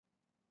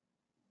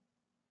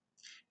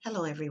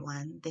Hello,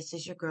 everyone. This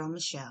is your girl,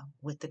 Michelle,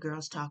 with the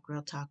Girls Talk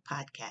Real Talk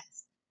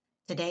podcast.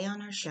 Today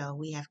on our show,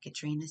 we have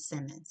Katrina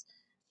Simmons.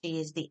 She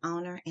is the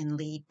owner and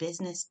lead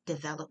business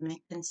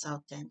development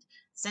consultant.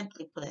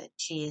 Simply put,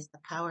 she is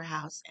the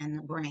powerhouse and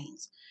the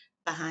brains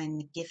behind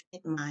the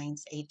Gifted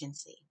Minds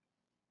Agency.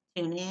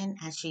 Tune in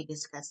as she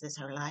discusses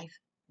her life,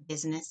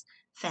 business,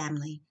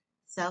 family,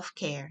 self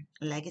care,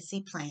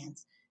 legacy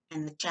plans,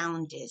 and the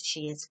challenges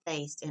she has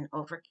faced and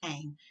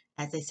overcame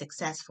as a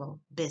successful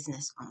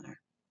business owner.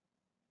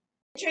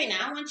 Katrina,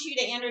 I want you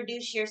to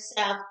introduce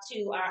yourself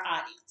to our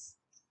audience.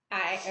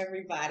 Hi,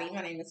 everybody. My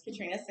name is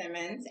Katrina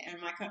Simmons,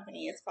 and my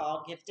company is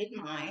called Gifted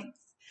Minds.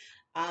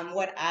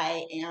 What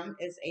I am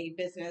is a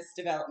business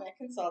development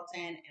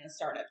consultant and a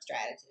startup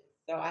strategist.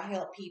 So I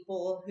help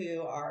people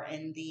who are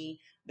in the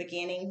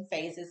beginning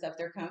phases of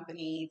their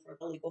company for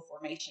the legal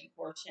formation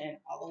portion,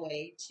 all the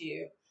way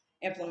to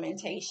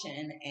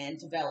implementation and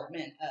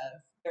development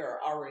of their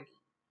already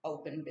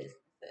open businesses,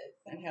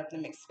 and help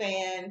them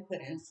expand,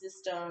 put in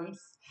systems,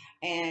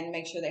 and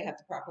make sure they have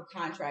the proper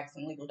contracts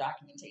and legal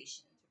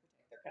documentation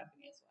to protect their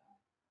company as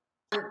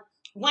well.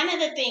 One of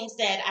the things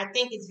that I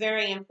think is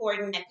very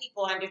important that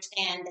people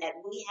understand that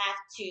we have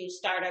to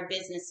start our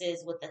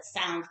businesses with a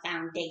sound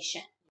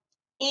foundation.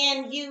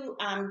 And you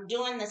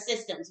doing the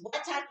systems, what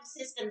type of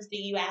systems do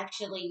you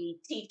actually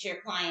teach your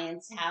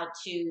clients how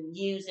to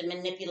use and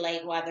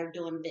manipulate while they're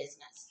doing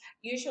business?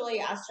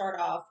 Usually I start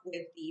off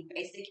with the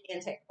basic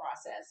intake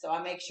process. So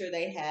I make sure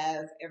they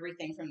have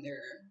everything from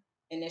their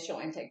initial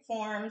intake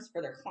forms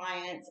for their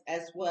clients,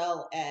 as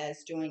well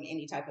as doing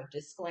any type of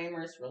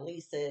disclaimers,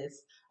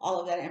 releases, all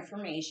of that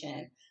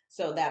information.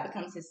 So that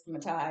becomes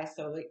systematized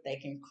so that they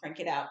can crank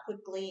it out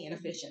quickly and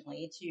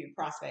efficiently to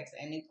prospects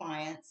and new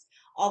clients,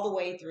 all the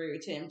way through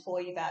to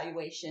employee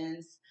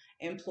evaluations,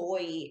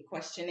 employee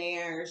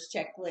questionnaires,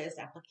 checklists,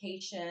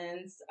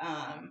 applications.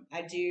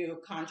 I do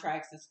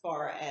contracts as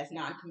far as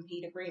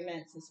non-compete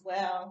agreements as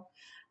well.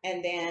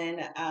 And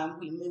then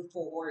we move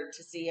forward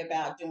to see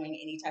about doing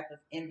any type of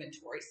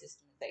inventory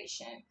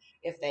systemization.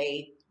 If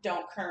they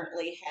don't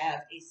currently have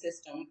a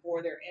system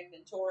for their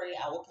inventory,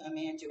 I will come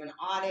in, do an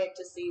audit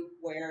to see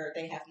where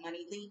they have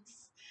money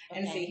leaks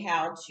and see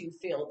how to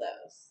fill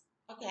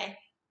those. Okay,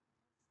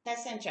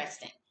 that's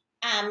interesting.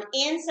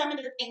 In some of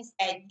the things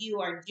that you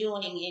are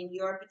doing in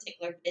your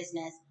particular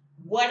business,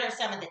 what are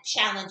some of the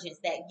challenges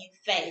that you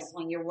face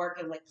when you're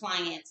working with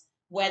clients,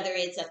 whether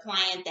it's a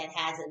client that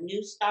has a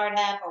new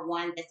startup or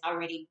one that's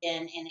already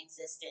been in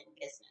existing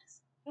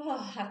business?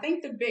 Oh, I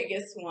think the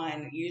biggest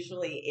one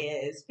usually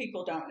is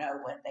people don't know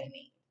what they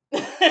need.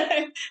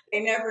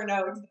 They never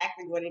know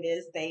exactly what it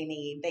is they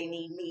need. They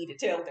need me to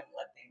tell them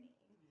what they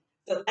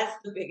need. So that's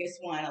the biggest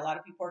one. A lot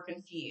of people are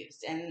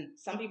confused. And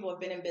some people have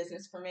been in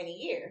business for many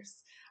years,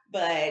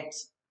 but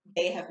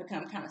they have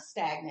become kind of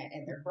stagnant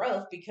in their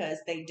growth because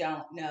they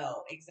don't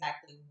know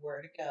exactly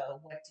where to go,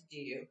 what to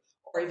do,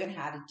 or even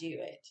how to do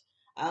it.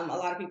 A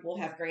lot of people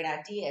have great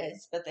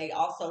ideas, but they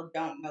also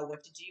don't know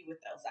what to do with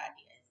those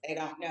ideas. They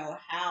don't know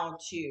how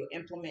to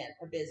implement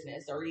a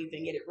business or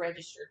even get it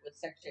registered with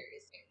Secretary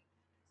of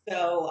State.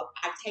 So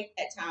I take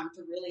that time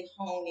to really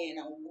hone in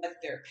on what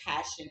their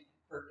passion and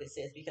purpose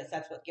is, because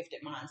that's what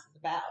Gifted Minds is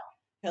about,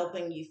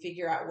 helping you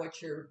figure out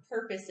what your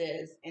purpose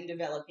is and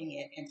developing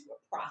it into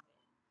a profit.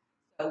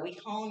 So we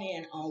hone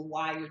in on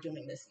why you're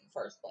doing this in the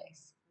first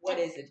place. What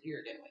is it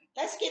you're doing?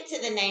 Let's get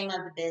to the name of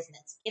the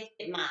business,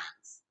 Gifted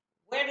Minds.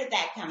 Where did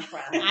that come from?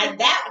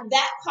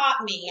 That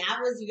caught me. I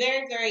was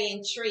very, very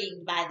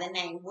intrigued by the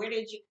name. Where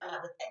did you come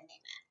up with that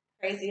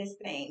name at? Craziest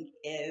thing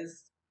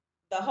is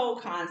the whole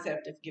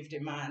concept of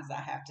Gifted Minds, I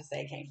have to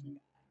say, came from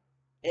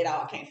God. It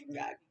all came from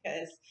God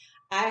because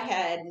I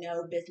had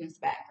no business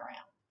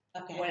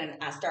background when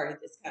I started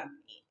this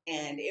company.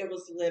 And it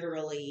was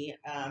literally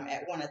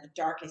at one of the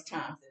darkest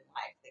times in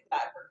life that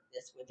God birthed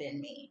this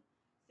within me,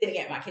 sitting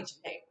at my kitchen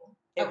table.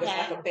 It was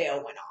like a bell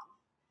went off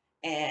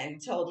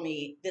and told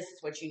me, this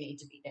is what you need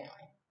to be doing.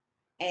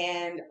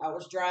 And I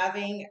was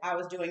driving, I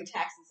was doing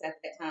taxes at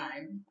that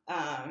time.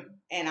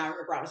 And I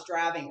remember I was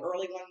driving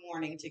early one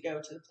morning to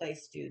go to the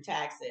place to do the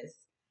taxes.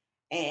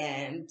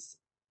 And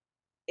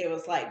it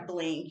was like,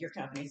 bling, your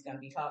company's going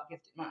to be called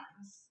Gifted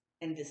Minds.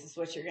 And this is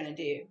what you're going to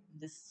do.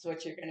 This is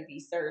what you're going to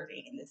be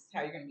serving. And this is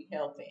how you're going to be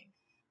helping.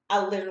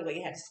 I literally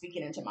had to speak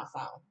it into my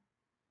phone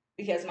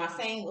because my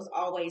saying was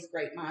always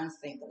great minds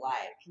think alike.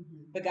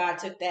 Mm-hmm. But God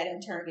took that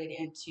and turned it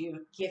into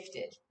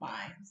Gifted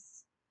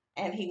Minds.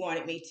 And He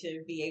wanted me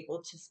to be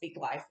able to speak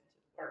life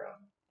into the world.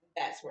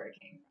 That's where it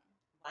came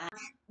from. Wow.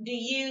 Do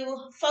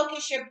you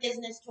focus your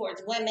business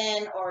towards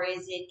women, or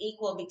is it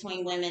equal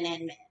between women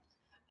and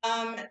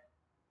men?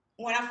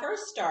 When I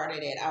first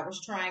started it, I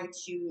was trying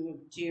to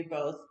do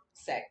both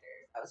sectors.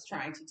 I was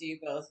trying to do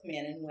both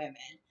men and women.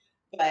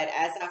 But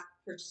as I've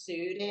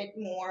pursued it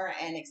more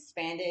and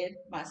expanded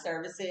my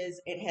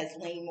services, it has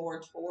leaned more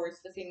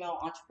towards the female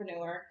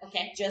entrepreneur.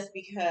 Okay. Just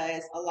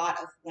because a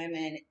lot of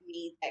women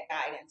need that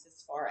guidance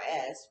as far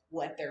as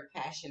what their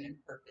passion and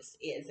purpose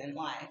is in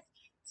life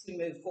to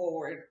move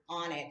forward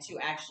on it to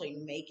actually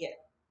make it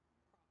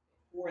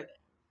for them.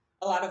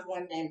 A lot of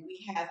women,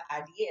 we have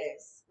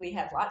ideas. We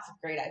have lots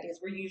of great ideas.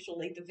 We're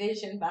usually the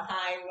vision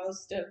behind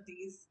most of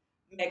these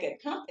mega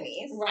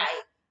companies.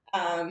 Right.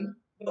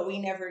 But we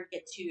never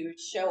get to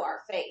show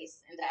our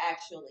face and to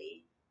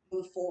actually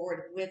move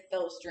forward with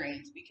those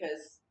dreams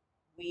because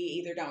we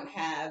either don't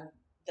have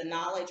the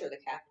knowledge or the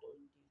capital to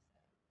do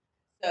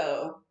so.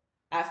 So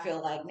I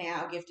feel like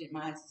now Gifted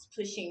Minds is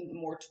pushing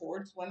more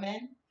towards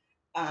women.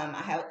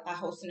 I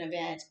host an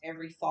event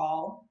every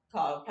fall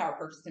called Power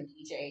Purchase and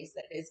PJs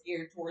that is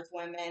geared towards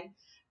women.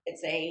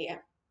 It's a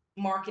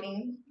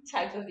marketing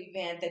type of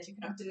event that you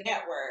come to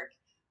network,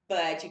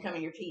 but you come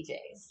in your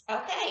PJs.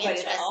 Okay, but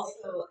it's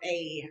also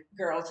a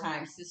girl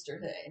time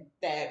sisterhood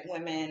that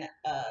women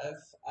of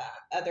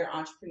other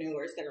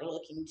entrepreneurs that are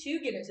looking to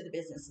get into the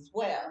business as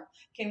well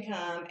can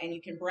come, and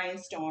you can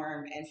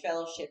brainstorm and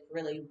fellowship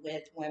really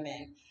with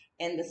women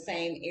in the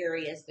same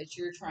areas that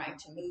you're trying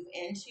to move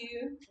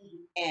into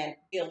and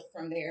build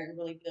from there and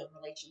really build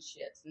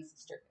relationships and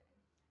sisterhood.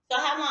 So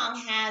how long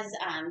has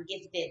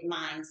Gifted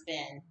Minds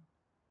been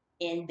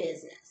in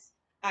business?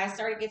 I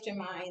started Gifted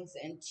Minds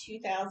in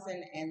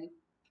 2000 and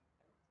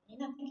I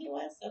think it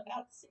was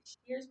about 6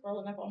 years,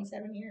 rolling up on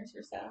 7 years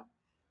or so.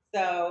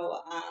 So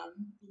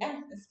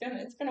yeah,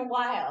 it's been a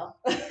while.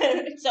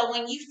 So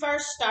when you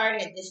first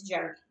started this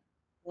journey,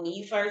 when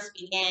you first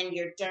began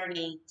your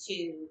journey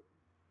to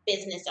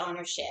business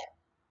ownership,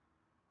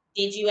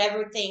 did you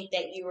ever think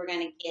that you were going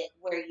to get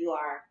where you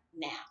are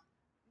now?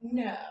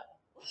 No.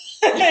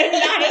 Not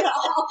at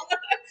all.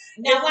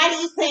 Now, why do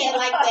you say it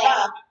like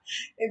that?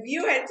 If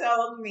you had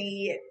told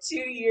me 2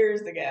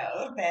 years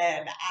ago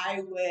that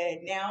I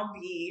would now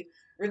be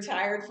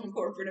retired from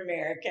corporate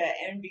America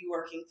and be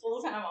working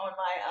full time on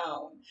my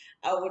own,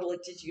 I would have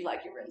looked at you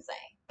like you were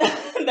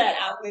insane. That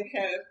I would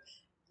have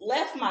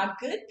left my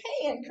good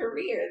paying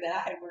career that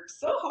I had worked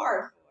so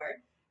hard for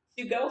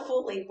to go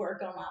fully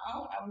work on my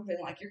own. I would have been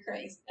like, you're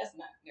crazy. That's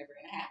never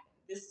going to happen.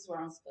 This is where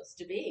I'm supposed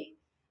to be.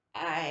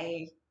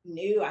 I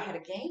knew I had a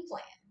game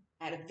plan.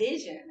 I had a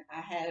vision.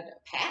 I had a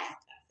path.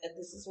 I said,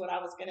 this is what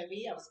I was going to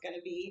be. I was going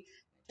to be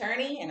an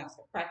attorney and I was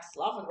going to practice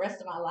law for the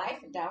rest of my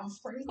life and down the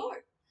Supreme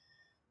Court.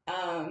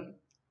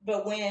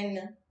 But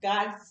when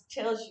God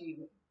tells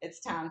you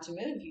it's time to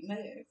move, you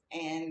move.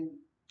 And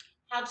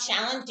how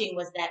challenging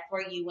was that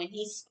for you when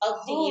He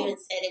spoke to you and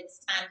said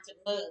it's time to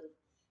move?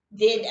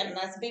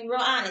 Let's be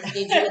real honest,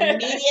 did you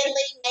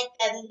immediately make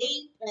that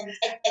leap and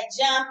take that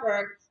jump,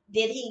 or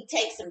did He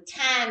take some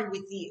time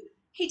with you?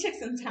 He took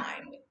some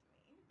time with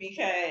me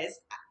because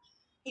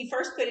He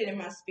first put it in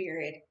my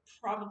spirit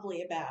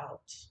probably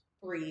about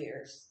 3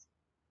 years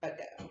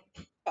ago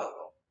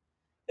total.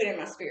 Put it in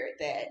my spirit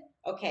that,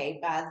 okay,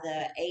 by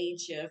the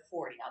age of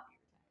 40, I'll be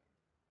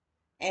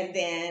retired. And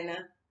then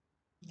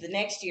the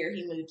next year,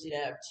 he moved it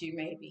up to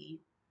maybe,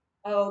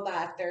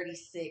 by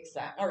 36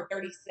 or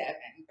 37, 38,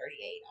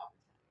 I'll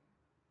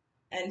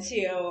retire.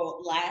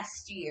 Until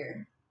last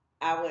year,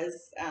 I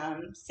was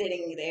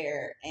sitting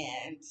there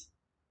and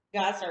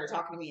God started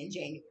talking to me in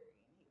January.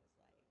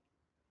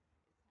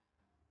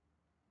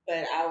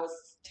 But I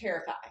was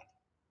terrified.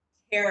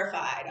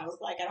 I was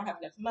like, I don't have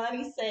enough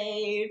money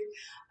saved.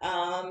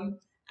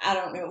 I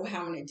don't know how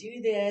I'm going to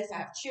do this. I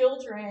have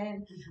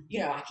children.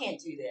 I can't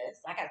do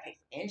this. I got to pay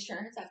for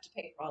insurance. I have to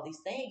pay for all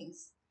these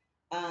things.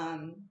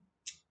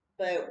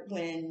 But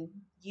when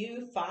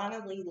you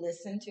finally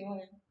listen to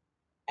him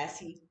as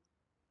he keeps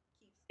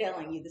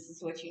telling you this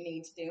is what you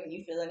need to do and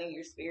you feel it in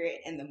your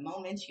spirit, and the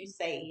moment you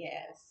say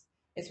yes,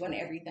 it's when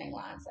everything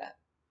lines up.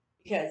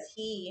 Because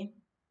he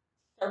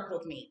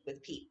circled me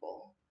with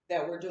people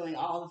that were doing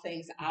all the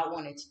things I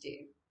wanted to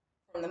do.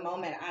 From the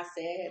moment I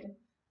said,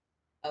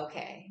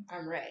 okay,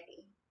 I'm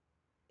ready,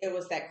 it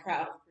was that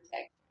crowd of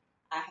protection.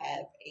 I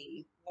have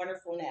a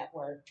wonderful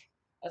network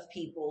of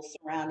people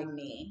surrounding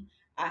me.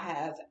 I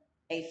have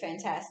a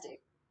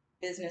fantastic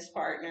business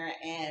partner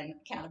and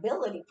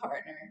accountability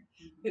partner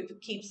who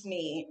keeps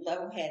me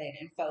level headed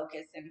and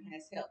focused and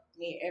has helped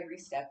me every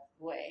step of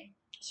the way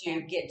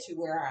to get to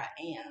where I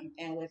am.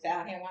 And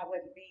without him, I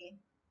wouldn't be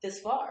this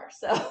far.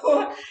 So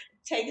it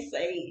takes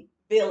a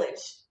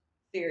village,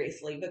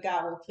 seriously, but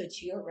God will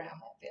put you around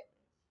that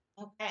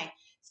village. Okay.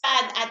 So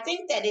I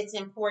think that it's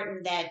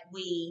important that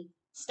we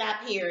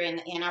stop here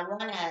and I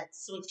want to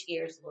switch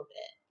gears a little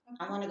bit.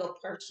 I want to go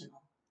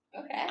personal.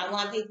 Okay. I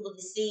want people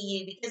to see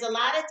you because a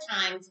lot of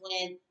times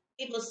when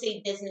people see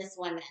business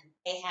women,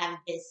 they have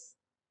this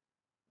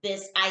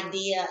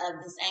idea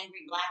of this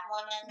angry black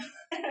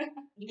woman.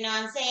 You know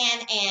what I'm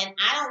saying? And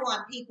I don't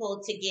want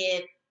people to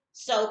get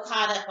so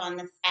caught up on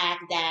the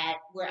fact that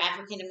we're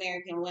African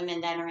American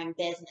women that are in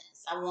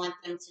business. I want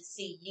them to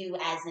see you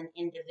as an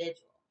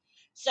individual.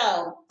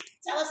 So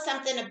tell us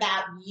something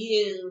about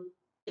you,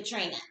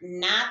 Katrina.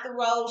 Not the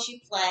roles you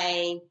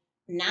play,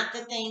 not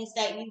the things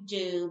that you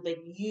do,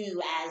 but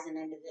you as an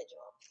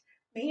individual.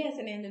 Me as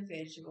an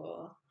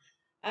individual.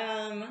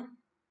 Katrina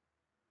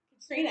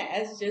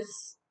as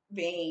just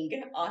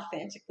being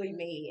authentically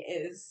me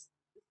is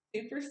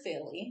super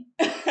silly,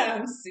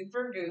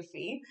 super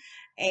goofy,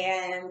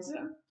 and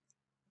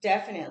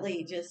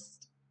definitely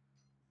just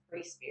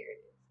free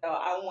spirited. So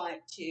I want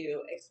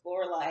to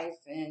explore life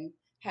and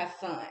have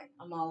fun.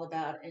 I'm all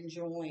about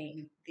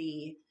enjoying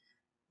the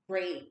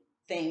great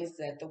things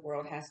that the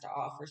world has to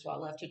offer. So I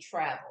love to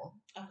travel.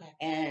 Okay.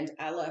 And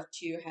I love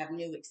to have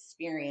new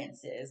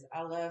experiences.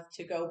 I love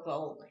to go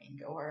bowling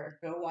or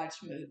go watch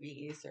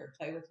movies or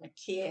play with my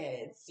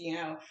kids,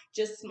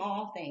 just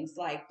small things.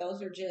 Like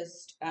those are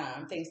just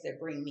things that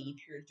bring me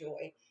pure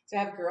joy. So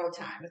I have girl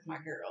time with my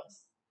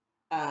girls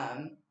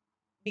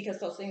because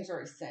those things are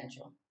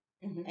essential.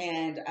 Mm-hmm.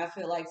 And I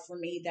feel like for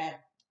me,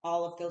 that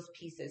all of those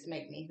pieces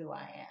make me who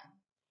I am.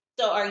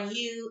 So are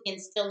you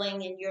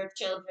instilling in your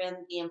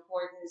children the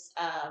importance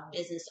of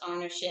business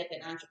ownership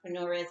and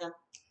entrepreneurism?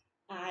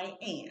 I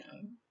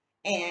am.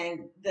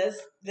 And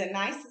the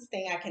nicest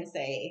thing I can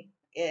say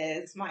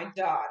is my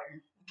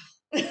daughter.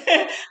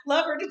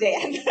 Love her to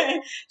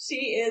death. She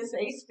is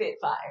a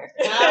spitfire.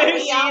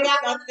 We all got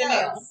something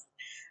else.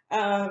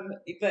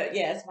 But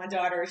yes, my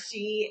daughter,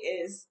 she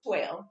is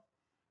 12.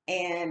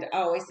 And I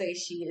always say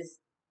she is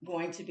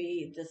going to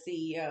be the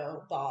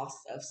CEO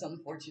boss of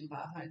some Fortune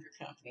 500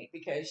 company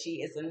because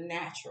she is a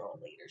natural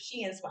leader.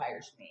 She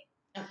inspires me.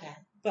 Okay.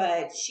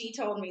 But she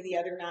told me the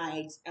other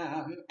night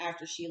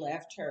after she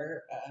left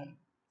her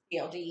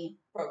CLD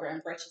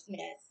program, Precious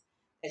Miss,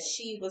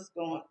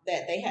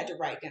 that they had to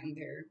write down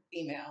their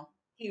female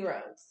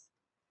heroes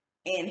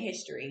in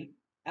history,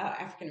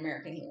 African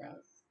American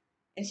heroes.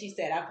 And she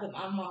said, I put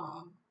my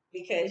mom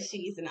because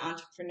she's an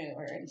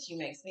entrepreneur and she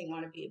makes me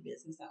want to be a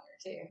business owner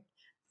too.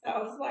 So I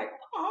was like,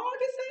 oh, I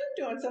guess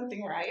I'm doing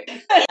something right.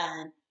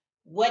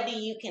 What do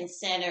you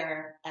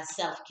consider a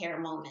self-care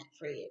moment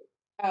for you?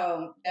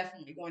 Oh,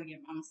 definitely going to get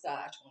my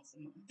massage once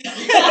a month.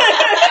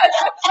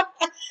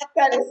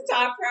 That is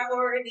top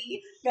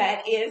priority.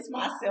 That is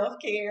my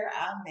self-care.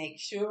 I make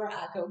sure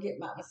I go get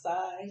my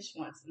massage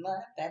once a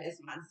month. That is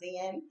my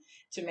zen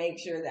to make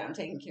sure that I'm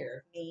taking care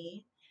of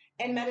me.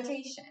 And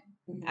meditation.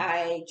 Mm-hmm.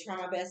 I try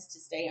my best to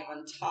stay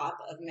on top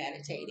of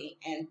meditating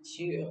and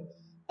to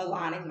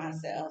aligning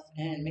myself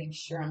and make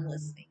sure I'm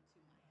listening to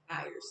my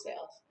higher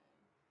self.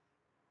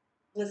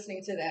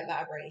 Listening to that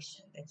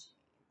vibration that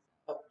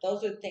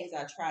those are the things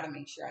I try to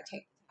make sure I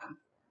take the time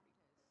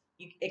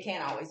for. It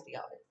can't always be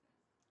all this.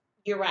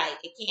 You're right,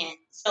 it can't.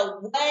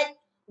 So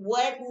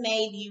what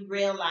made you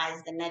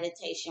realize that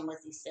meditation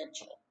was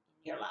essential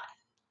in your life?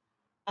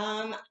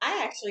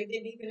 I actually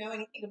didn't even know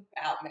anything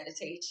about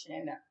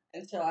meditation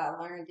until I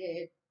learned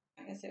it.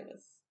 I guess it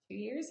was 2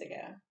 years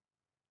ago,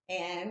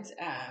 and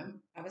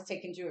I was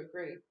taken to a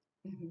group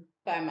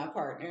by my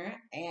partner,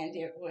 and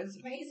it was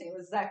amazing. It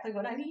was exactly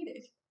what I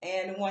needed.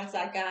 And once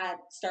I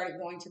started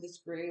going to this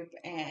group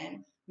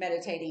and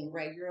meditating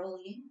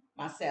regularly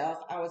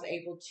myself, I was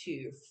able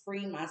to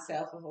free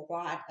myself of a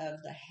lot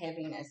of the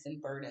heaviness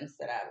and burdens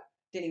that I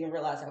didn't even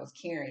realize I was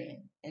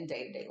carrying in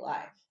day-to-day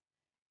life.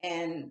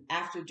 And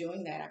after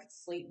doing that, I could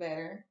sleep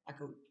better. I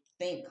could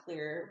think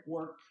clearer,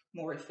 work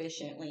more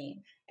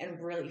efficiently, and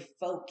really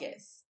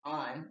focus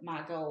on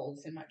my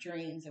goals and my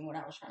dreams and what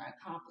I was trying to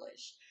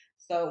accomplish.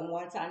 So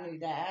once I knew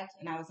that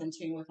and I was in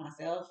tune with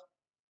myself,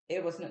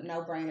 it was a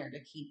no-brainer to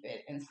keep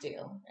it and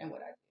still in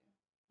what I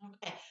do.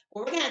 Okay.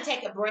 Well, we're going to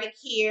take a break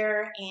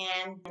here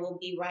and we'll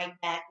be right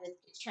back with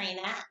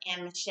Katrina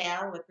and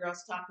Michelle with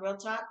Girls Talk Real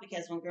Talk,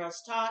 because when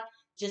girls talk,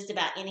 just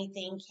about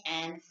anything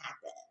can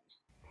happen.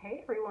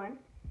 Hey everyone,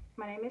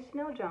 my name is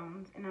Chanel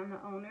Jones and I'm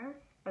the owner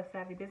of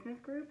Savvy Business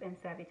Group and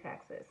Savvy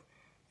Taxes.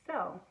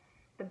 So,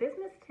 the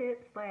business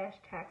tip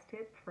 / tax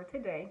tip for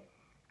today,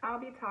 I'll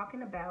be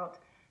talking about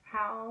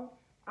how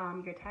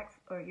your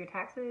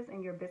taxes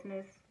and your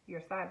business,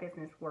 your side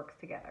business works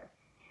together,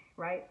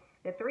 right?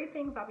 The three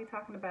things I'll be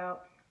talking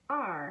about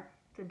are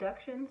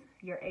deductions,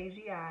 your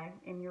AGI,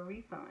 and your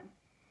refund,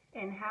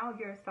 and how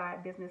your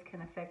side business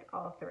can affect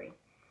all three.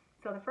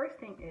 So the first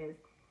thing is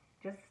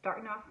just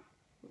starting off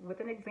with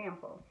an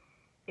example.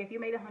 If you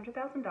made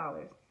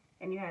 $100,000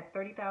 and you had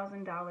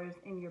 $30,000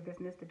 in your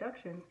business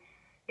deductions,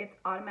 it's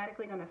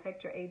automatically going to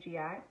affect your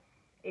AGI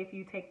if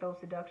you take those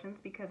deductions,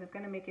 because it's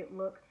going to make it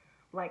look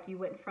like you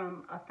went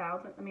from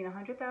 $100,000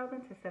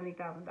 to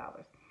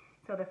 $70,000.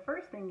 So the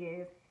first thing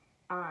is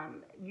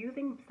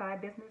using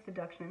side business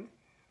deductions,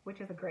 which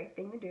is a great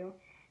thing to do.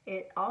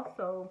 It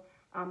also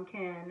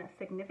can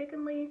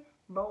significantly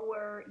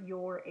lower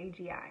your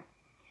AGI.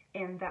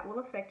 And that will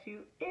affect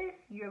you if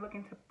you're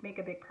looking to make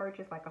a big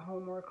purchase like a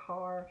home or a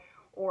car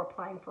or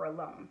applying for a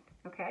loan,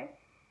 okay?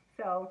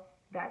 So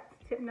that's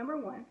tip number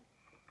one.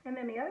 And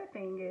then the other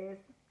thing is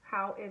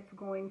how it's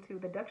going to,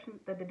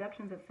 the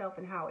deductions itself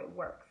and how it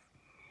works.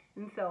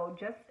 And so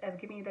just as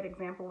giving you that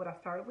example, what I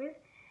started with,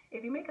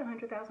 if you make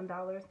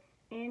 $100,000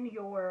 in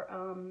your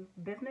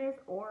business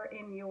or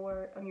on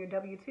your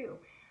W-2,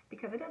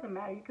 because it doesn't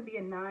matter, you could be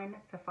a 9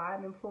 to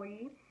 5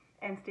 employee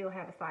and still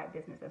have a side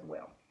business as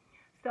well.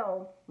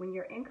 So when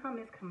your income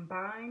is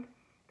combined,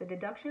 the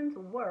deductions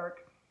work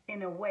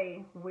in a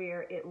way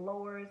where it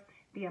lowers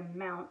the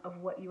amount of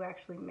what you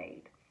actually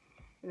made.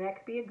 And that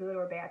could be a good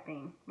or a bad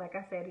thing. Like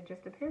I said, it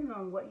just depends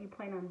on what you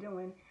plan on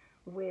doing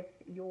with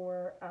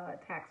your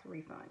tax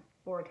refund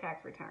or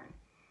tax return.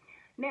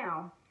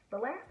 Now, The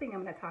last thing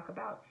I'm going to talk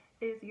about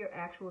is your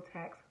actual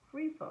tax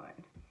refund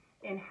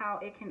and how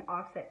it can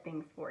offset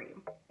things for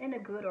you in a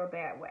good or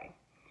bad way.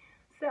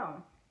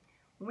 So,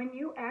 when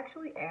you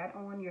actually add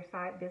on your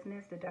side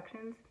business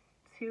deductions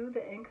to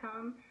the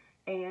income,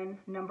 and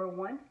number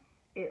one,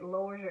 it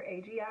lowers your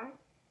AGI,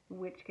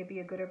 which could be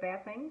a good or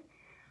bad thing.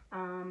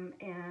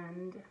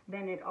 And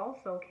then it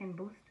also can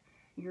boost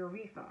your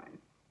refund.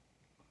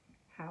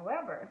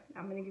 However,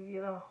 I'm going to give you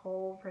the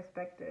whole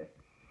perspective.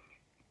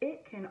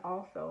 It can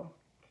also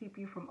keep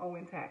you from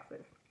owing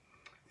taxes.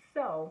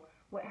 So,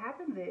 what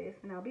happens is,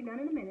 and I'll be done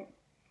in a minute,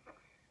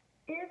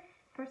 if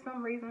for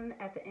some reason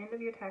at the end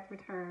of your tax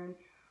return,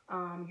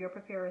 your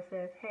preparer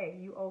says, hey,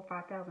 you owe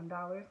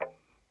 $5,000,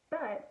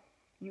 but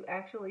you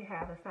actually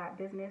have a side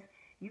business,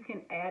 you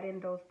can add in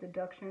those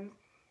deductions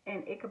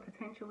and it could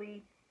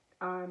potentially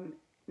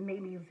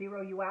maybe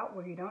zero you out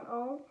where you don't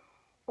owe,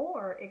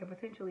 or it could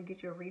potentially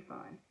get you a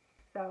refund.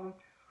 So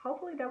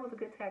hopefully that was a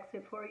good tax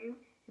tip for you.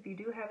 If you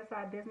do have a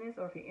side business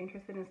or if you're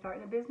interested in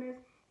starting a business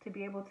to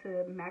be able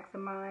to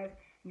maximize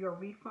your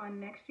refund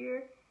next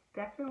year,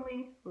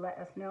 definitely let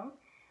us know.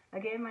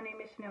 Again, my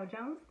name is Chanel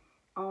Jones,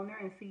 owner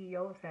and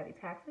CEO of Savvy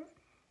Taxes.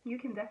 You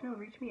can definitely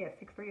reach me at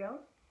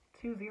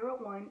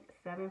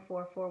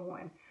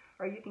 630-201-7441,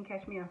 or you can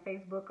catch me on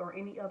Facebook or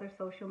any other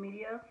social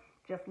media.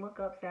 Just look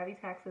up Savvy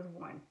Taxes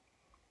 1.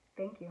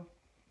 Thank you.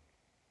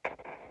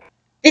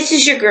 This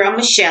is your girl,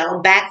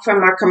 Michelle, back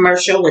from our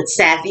commercial with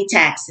Savvy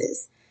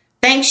Taxes.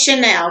 Thanks,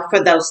 Chanel,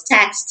 for those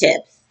tax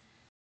tips.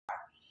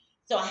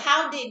 So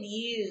how did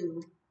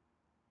you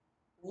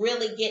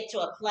really get to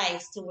a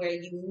place to where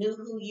you knew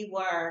who you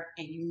were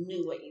and you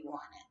knew what you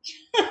wanted?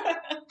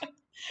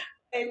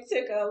 It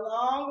took a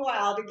long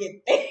while to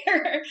get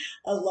there.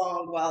 A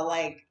long while,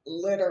 like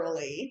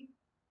literally.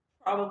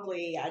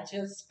 Probably I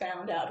just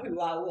found out who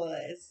I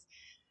was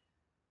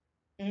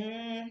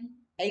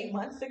 8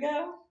 months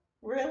ago,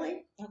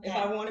 really. Okay. If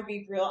I want to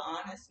be real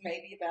honest,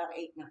 maybe about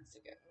 8 months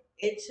ago.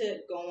 It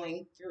took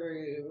going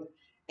through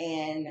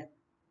and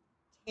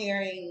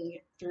tearing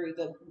through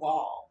the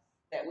walls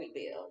that we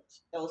built,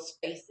 those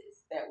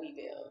spaces that we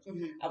built.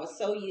 I was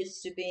so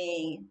used to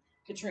being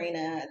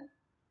Katrina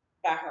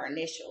by her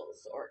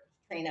initials, or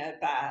Katrina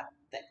by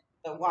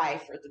the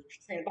wife, or the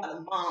Katrina by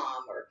the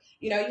mom, or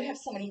you have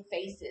so many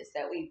faces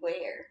that we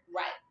wear,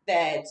 Right.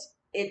 that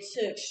it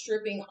took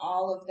stripping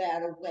all of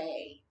that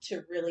away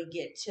to really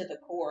get to the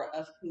core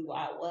of who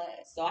I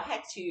was. So I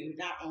had to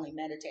not only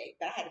meditate,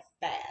 but I had to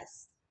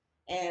fast,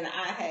 and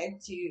I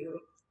had to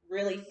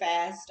really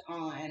fast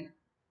on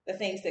the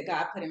things that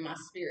God put in my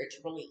spirit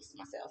to release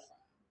myself from.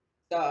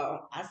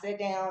 So I sat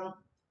down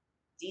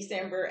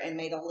December and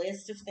made a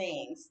list of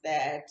things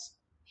that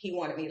He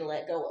wanted me to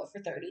let go of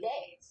for 30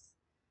 days.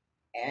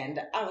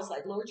 And I was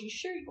like, Lord, you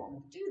sure you want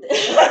me to do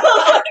this? I was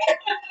like,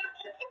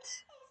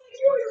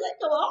 you want me to let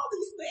go of all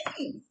these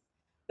things?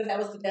 But that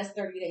was the best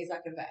 30 days I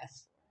could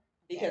fast for,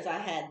 because I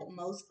had the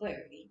most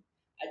clarity.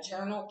 I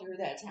journaled through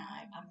that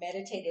time. I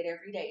meditated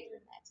every day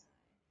during that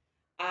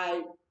time.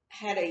 I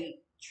had a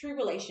true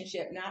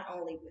relationship not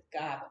only with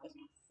God, but with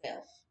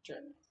myself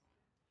during that time.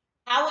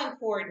 How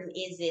important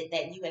is it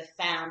that you have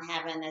found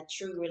having a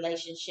true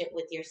relationship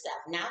with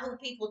yourself? Not who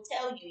people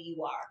tell you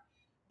you are,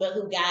 but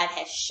who God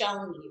has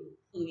shown you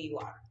who you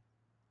are.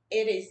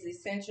 It is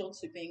essential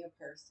to being a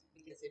person,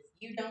 because if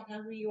you don't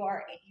know who you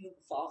are, and you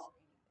will fall for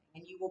anything,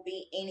 and you will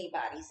be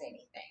anybody's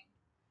anything,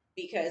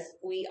 because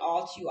we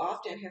all too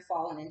often have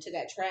fallen into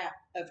that trap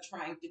of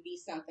trying to be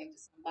something to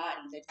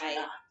somebody that you're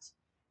not.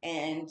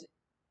 And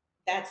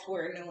that's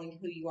where knowing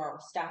who you are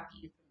will stop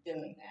you from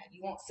doing that.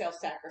 You won't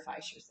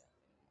self-sacrifice yourself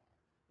anymore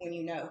when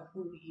you know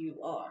who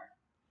you are.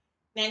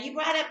 Now, you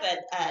brought up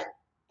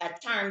a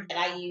term that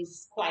I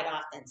use quite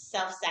often,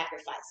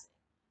 self-sacrificing.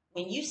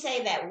 When you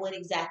say that, what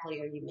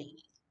exactly are you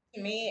meaning?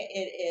 To me,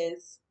 it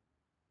is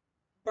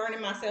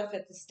burning myself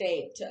at the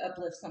stake to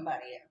uplift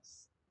somebody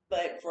else,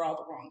 but for all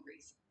the wrong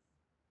reasons.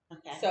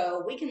 Okay.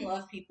 So we can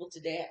love people to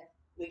death.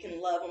 We can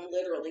love them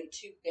literally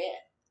to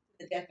death,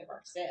 the death of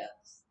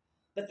ourselves.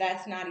 But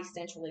that's not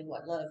essentially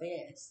what love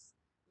is.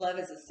 Love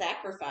is a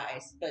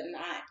sacrifice, but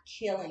not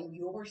killing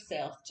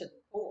yourself to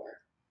the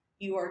core.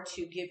 You are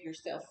to give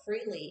yourself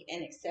freely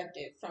and accept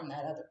it from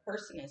that other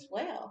person as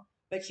well.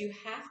 But you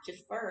have to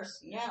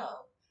first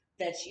know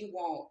that you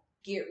won't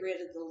get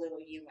rid of the little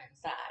you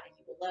inside, and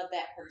you will love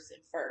that person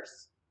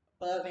first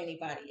above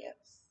anybody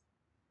else,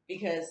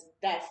 because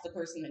that's the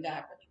person that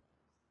God really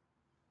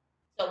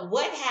loves. So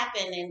what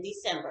happened in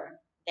December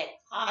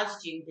that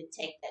caused you to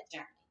take that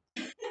journey?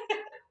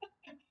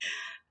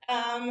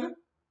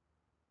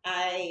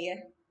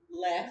 I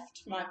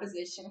left my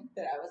position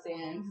that I was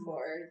in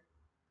for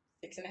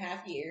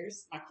 6.5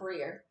 years, my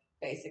career,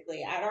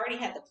 basically. I'd already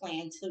had the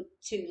plan to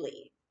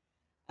leave.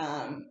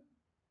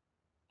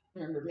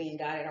 Remember, me and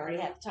God had already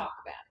had to talk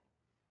about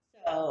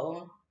it.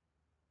 So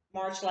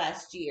March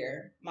last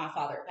year, my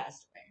father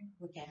passed away.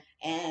 Okay.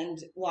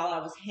 And while I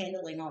was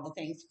handling all the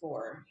things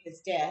for his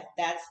death,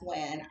 that's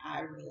when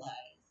I realized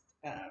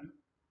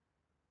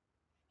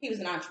he was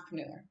an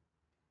entrepreneur.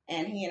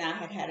 And he and I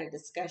had had a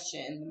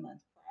discussion the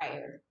month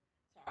prior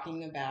to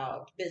talking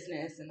about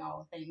business and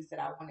all the things that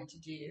I wanted to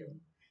do.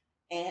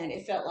 And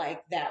it felt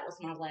like that was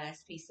my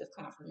last piece of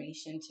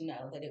confirmation to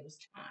know that it was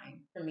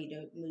time for me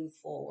to move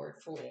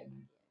forward fully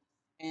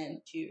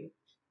and to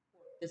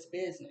this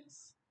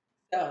business.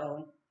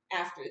 So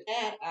after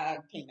that, I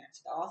came back to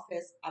the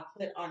office. I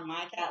put on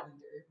my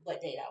calendar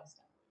what date I was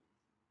going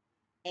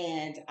to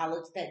leave. And I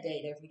looked at that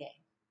date every day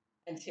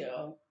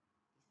until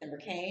December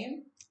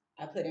came.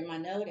 I put in my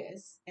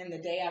notice. And the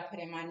day I put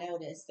in my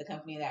notice, the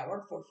company that I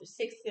worked for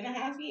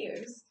 6.5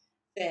 years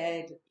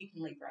said, "You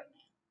can leave right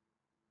now."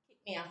 Kick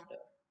me out the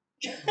door.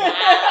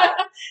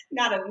 Wow.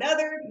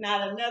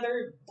 not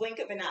another blink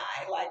of an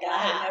eye. Like I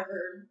had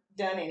never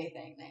done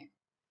anything there.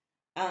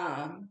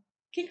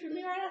 Kicked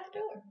me right out the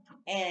door.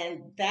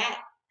 And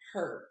that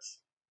hurt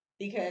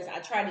because I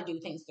tried to do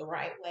things the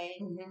right way,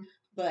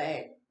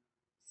 but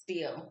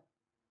still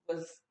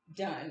was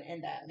done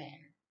in that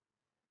manner.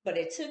 But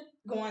it took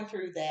going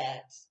through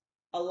that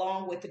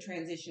along with the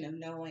transition of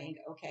knowing,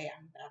 okay,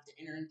 I'm about to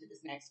enter into this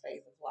next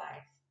phase of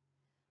life.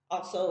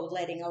 Also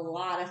letting a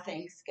lot of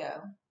things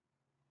go.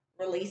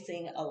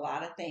 Releasing a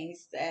lot of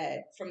things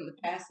that from the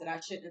past that I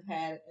shouldn't have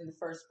had in the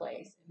first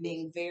place.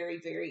 Being very,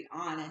 very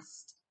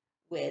honest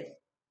with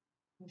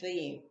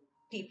the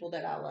people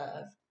that I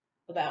love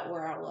about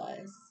where I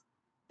was.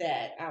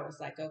 That I was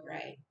like, oh,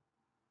 right,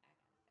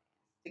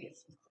 to get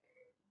some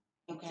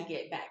clarity, to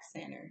get back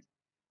centered.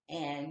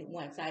 And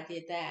once I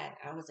did that,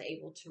 I was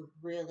able to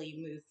really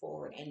move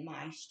forward in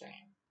my strength,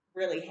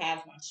 really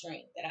have my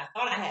strength that I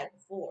thought I had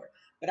before,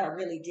 but I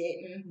really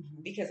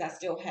didn't because I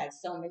still had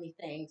so many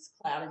things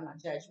clouding my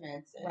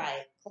judgments and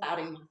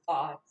clouding my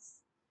thoughts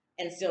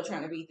and still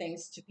trying to be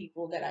things to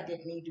people that I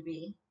didn't need to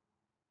be,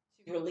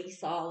 to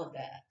release all of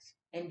that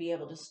and be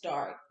able to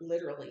start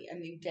literally a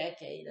new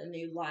decade, a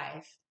new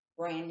life,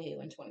 brand new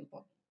in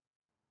 2020.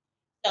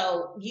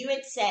 So you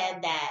had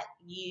said that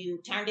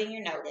you turned in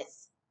your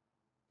notice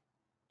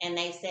and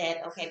they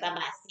said, okay,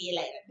 bye-bye, see you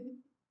later.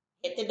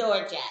 Hit the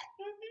door, Jack.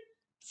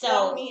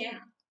 So me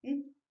out.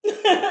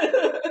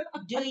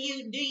 do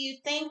you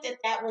think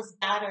that was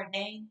God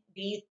ordained?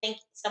 Do you think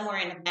somewhere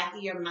in the back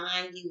of your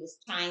mind you was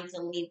trying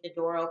to leave the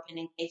door open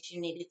in case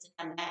you needed to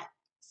come back?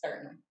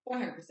 Certainly,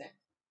 100%.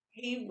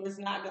 He was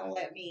not going to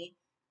let me.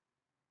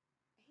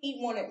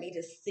 He wanted me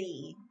to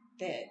see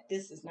that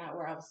this is not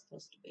where I was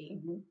supposed to be.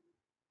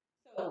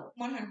 So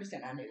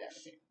 100% I knew that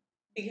was him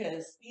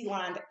because he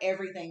lined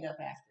everything up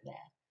after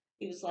that.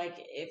 He was like,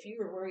 if you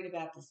were worried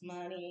about this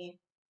money,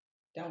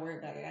 don't worry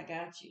about it. I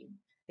got you.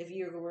 If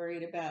you were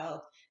worried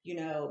about,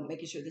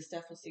 making sure this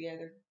stuff was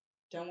together,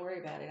 don't worry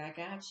about it. I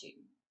got you.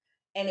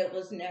 And it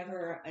was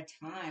never a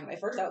time. At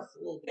first I was a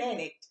little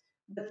panicked,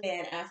 but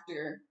then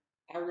after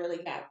I really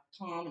got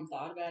calm and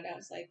thought about it, I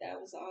was like,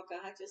 that was all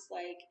God. Just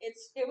like,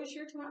 it was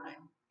your time.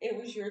 It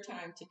was your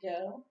time to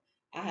go.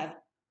 I have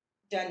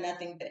done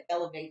nothing but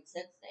elevate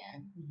since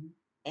then.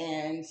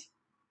 And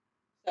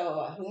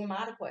so who am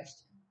I to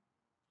question?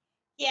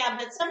 Yeah,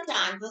 but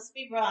sometimes, let's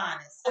be real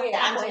honest,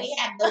 sometimes we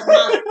have those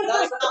moments.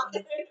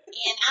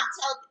 And I'll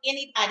tell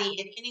anybody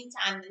at any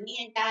time that me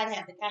and God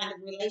have the kind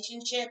of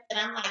relationship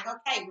that I'm like,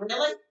 okay,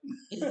 really?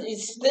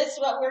 Is this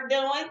what we're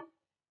doing?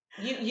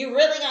 You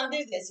really gonna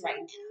do this right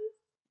now?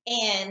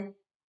 And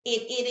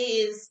it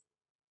is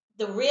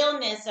the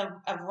realness of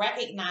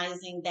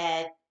recognizing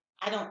that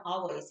I don't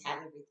always have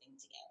everything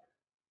together.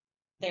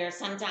 There are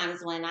some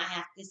times when I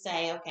have to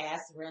say, okay, I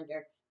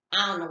surrender.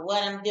 I don't know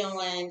what I'm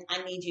doing.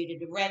 I need you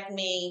to direct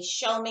me,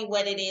 show me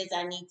what it is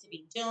I need to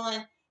be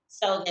doing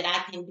so that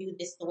I can do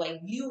this the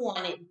way you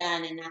want it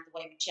done and not the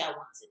way Michelle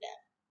wants it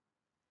done.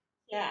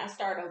 Yeah, I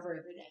start over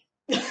every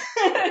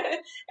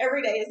day.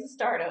 Every day is a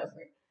start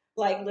over.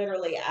 Like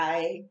literally,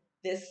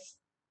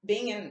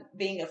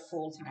 being a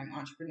full-time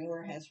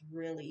entrepreneur has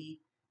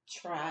really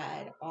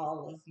tried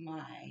all of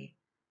my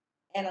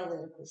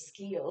analytical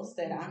skills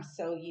that I'm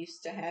so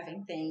used to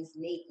having things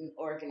neat and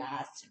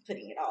organized and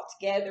putting it all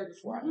together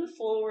before I move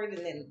forward,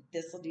 and then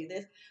this will do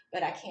this,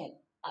 but I can't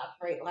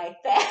operate like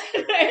that.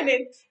 and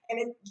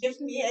it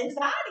gives me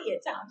anxiety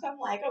at times. I'm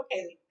like,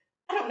 okay,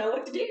 I don't know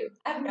what to do.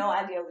 I have no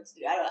idea what to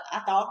do. I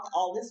thought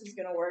all this was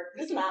going to work.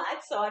 It's not.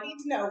 So I need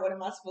to know what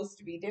am I supposed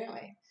to be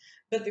doing.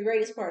 But the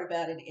greatest part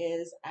about it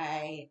is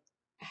I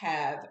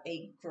have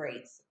a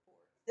great support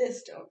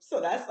system. So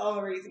that's the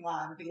only reason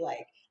why I'm be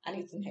like, I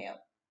need some help.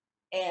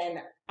 And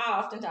I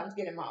oftentimes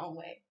get in my own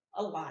way.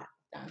 A lot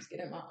of times get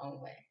in my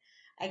own way.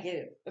 I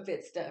get a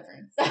bit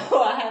stubborn.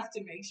 So I have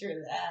to make sure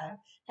that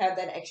I have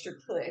that extra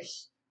push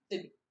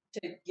to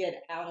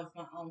get out of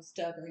my own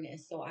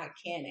stubbornness so I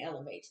can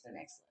elevate to the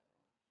next level.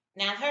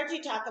 Now, I've heard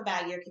you talk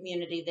about your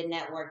community, the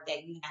network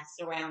that you have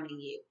surrounding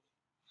you.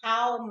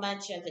 How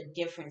much of a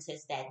difference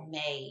has that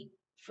made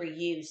for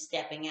you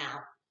stepping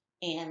out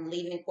and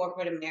leaving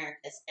corporate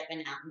America,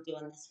 stepping out and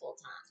doing this full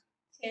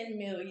time? 10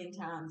 million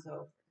times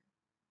over.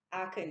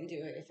 I couldn't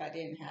do it if I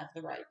didn't have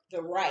the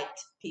right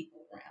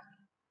people around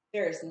me.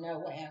 There is no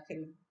way I could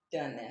have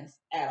done this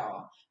at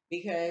all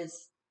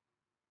because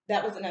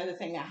that was another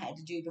thing I had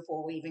to do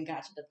before we even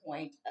got to the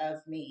point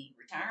of me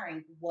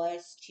retiring,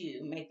 was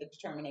to make the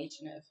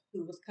determination of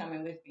who was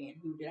coming with me and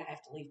who did I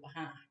have to leave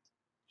behind.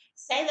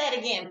 Say that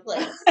again,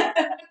 please. I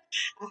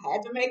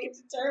had to make a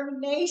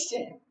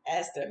determination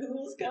as to who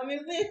was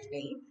coming with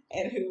me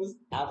and who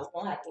I was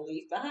going to have to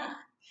leave behind.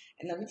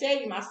 And let me tell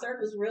you, my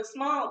circle's real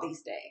small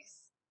these days.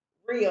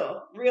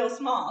 Real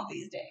small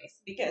these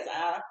days, because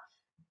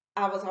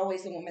I was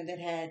always a woman that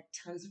had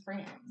tons of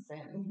friends,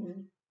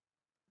 and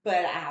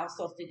but I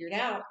also figured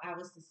out I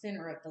was the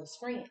center of those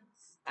friends.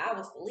 I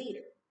was the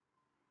leader,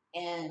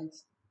 and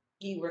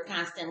you were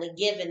constantly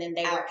giving, and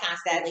they were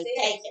constantly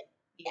taking.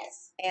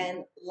 Yes,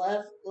 and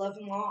love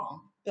them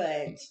all,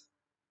 but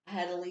I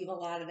had to leave a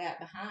lot of that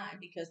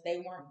behind because they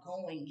weren't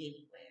going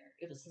anywhere.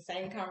 It was the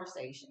same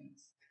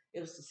conversations,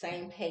 it was the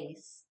same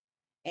pace,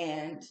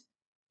 and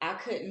I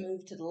couldn't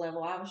move to the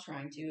level I was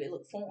trying to. It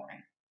looked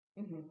foreign.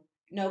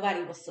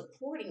 Nobody was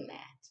supporting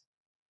that.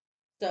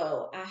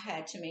 So I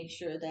had to make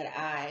sure that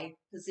I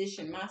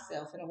positioned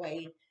myself in a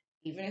way,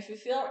 even if it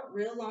felt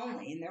real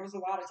lonely, and there was a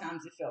lot of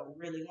times it felt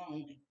really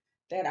lonely,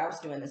 that I was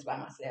doing this by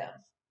myself.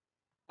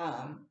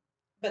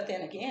 But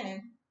then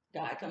again,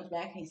 God comes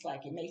back and he's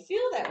like, it may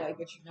feel that way,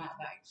 but you're not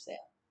by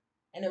yourself.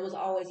 And it was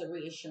always a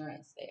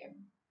reassurance there.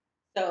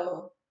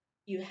 So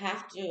you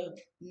have to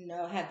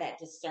have that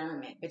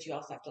discernment, but you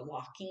also have to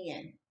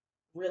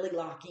really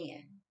lock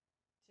in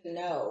to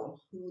know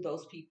who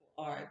those people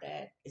are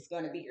that is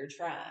going to be your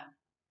tribe,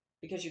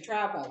 because your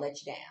tribe won't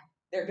let you down.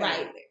 They're going to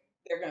be there.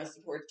 They're going to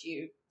support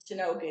you to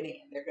no good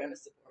end. They're going to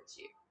support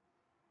you.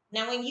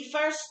 Now, when you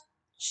first,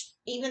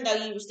 even though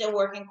you were still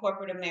working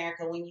corporate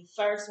America, when you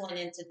first went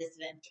into this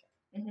venture,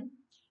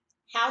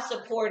 how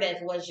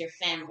supportive was your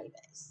family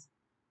base?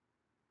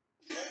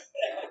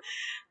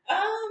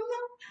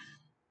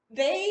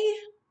 They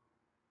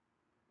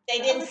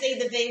didn't see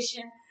the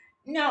vision.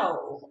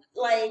 No,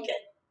 like,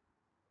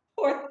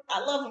 I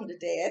love them to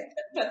death,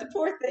 but the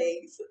poor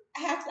things.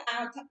 I don't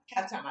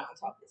have time. I don't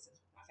talk business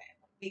with my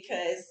family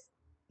because,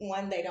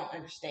 one, they don't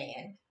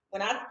understand.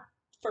 When I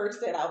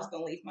first said I was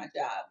going to leave my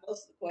job,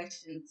 most of the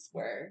questions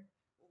were,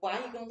 "Why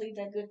are you going to leave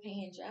that good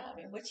paying job,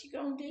 and what you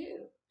going to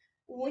do?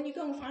 When you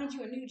going to find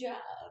you a new job?"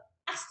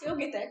 I still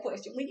get that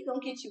question. When you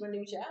going to get you a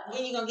new job?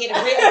 When you going to get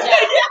a real job?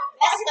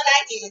 That's what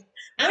I get.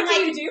 What do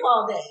you do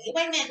all day?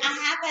 Wait a minute, I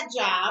have a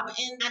job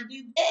and I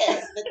do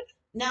this, but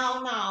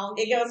no.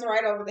 It goes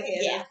right over the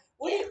head. Yeah.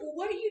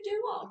 What do you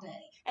do all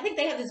day? I think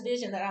they have this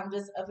vision that I'm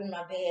just up in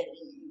my bed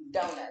eating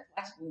donuts,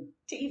 watching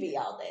TV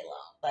all day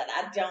long. But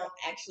I don't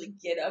actually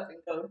get up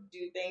and go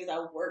do things. I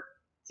work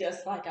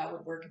just like I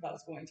would work if I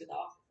was going to the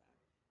office.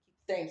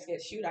 Same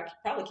schedule. Shoot, I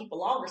could probably keep a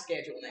longer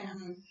schedule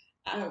now.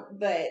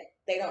 But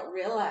they don't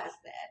realize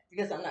that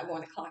because I'm not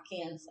going to clock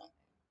in something.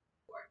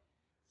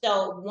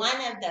 So one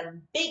of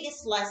the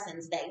biggest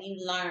lessons that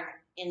you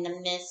learned in the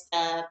midst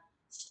of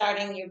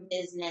starting your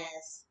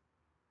business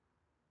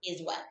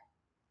is what?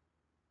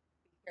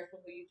 Be careful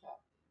who you talk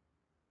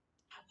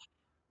to.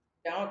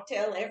 Don't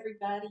tell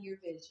everybody your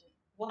vision.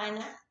 Why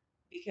not?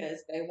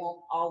 Because they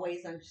won't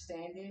always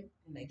understand it,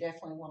 and they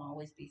definitely won't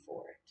always be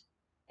for it.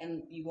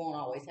 And you won't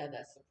always have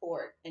that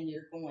support, and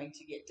you're going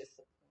to get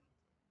disappointed.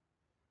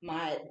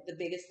 The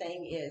biggest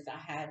thing is I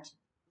had to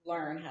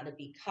learn how to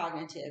be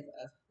cognitive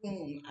of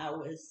whom I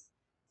was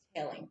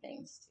telling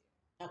things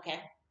to.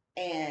 Okay.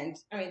 And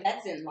I mean,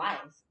 that's in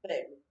life,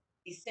 but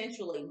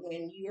essentially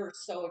when you're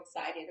so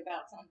excited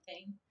about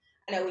something,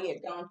 I know we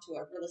had gone to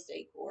a real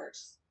estate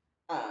course,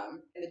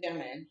 and the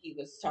gentleman, he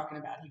was talking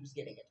about he was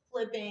getting into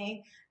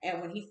flipping,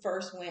 and when he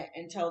first went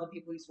and told the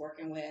people he was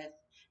working with,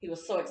 he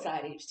was so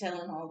excited, he was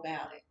telling them all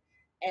about it,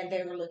 and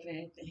they were looking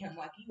at him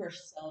like, "You are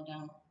so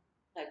dumb.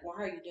 Like, why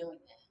are you doing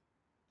that?"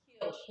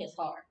 Killed his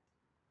heart.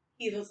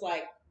 He was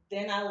like,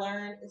 then I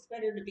learned it's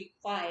better to be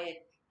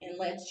quiet and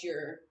let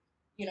your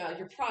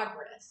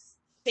progress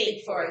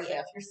speak for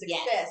itself. Your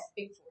success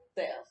speak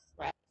for itself.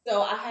 Right.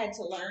 So I had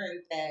to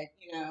learn that,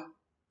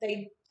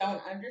 they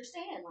don't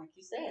understand, like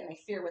you said, and they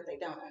fear what they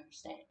don't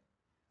understand.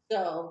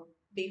 So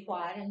be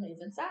quiet and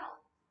move in silence.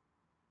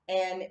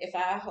 And if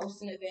I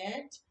host an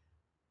event,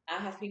 I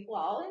have people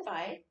I'll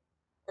invite,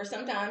 or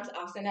sometimes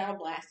I'll send out a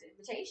blast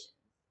invitation.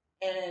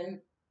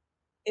 And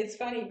it's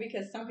funny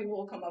because some people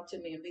will come up to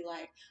me and be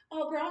like,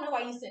 "Oh, girl, I know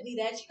why you sent me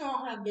that. I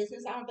don't have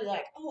business." I'll be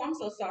like, "Oh, I'm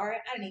so sorry.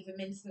 I didn't even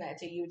mention that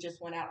to you. It just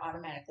went out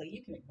automatically.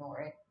 You can ignore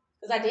it."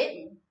 Because I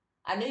didn't.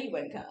 I knew you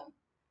wouldn't come.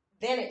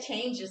 Then it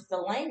changes the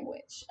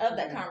language of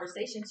that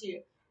conversation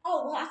to,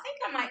 "Oh, well, I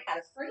think I might have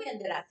a friend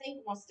that I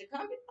think wants to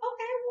come." Okay,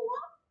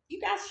 well, you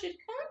guys should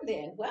come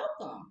then.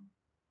 Welcome.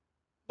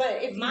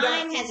 But if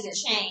mine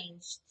has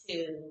changed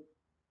to,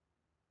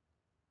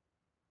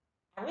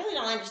 I really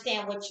don't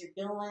understand what you're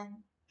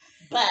doing,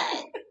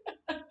 but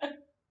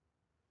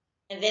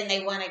and then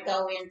they want to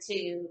go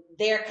into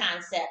their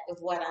concept of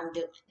what I'm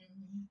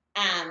doing.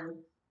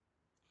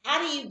 How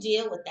do you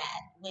deal with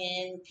that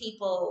when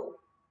people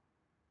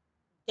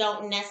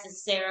don't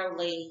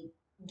necessarily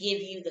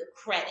give you the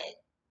credit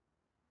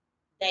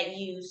that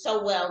you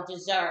so well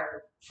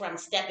deserve from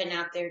stepping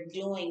out there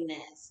doing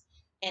this?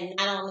 And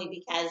not only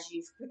because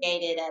you've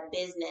created a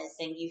business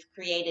and you've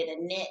created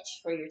a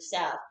niche for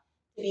yourself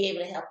to be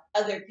able to help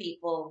other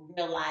people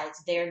realize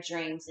their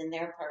dreams and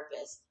their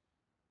purpose.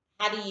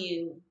 How do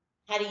you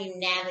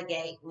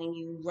navigate when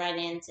you run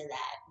into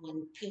that,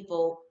 when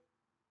people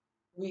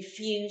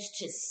refuse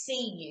to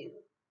see you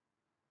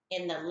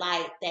in the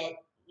light that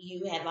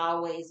you have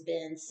always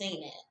been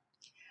seen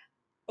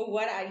in?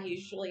 What I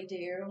usually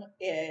do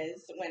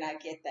is when I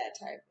get that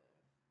type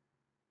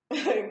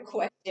of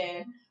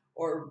question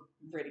or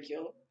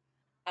ridicule,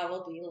 I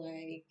will be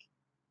like,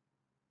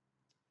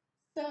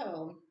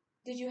 so,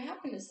 did you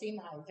happen to see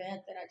my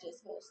event that I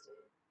just hosted?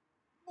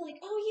 I'm like,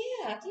 oh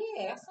yeah, I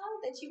did. I saw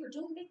that you were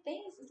doing big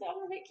things. And so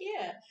I'm like,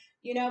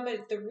 yeah.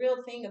 But the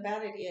real thing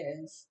about it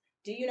is,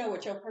 do you know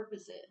what your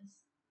purpose is?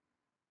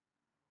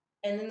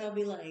 And then they'll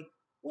be like,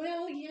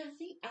 well, yeah,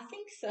 I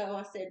think so.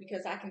 I said,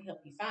 because I can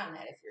help you find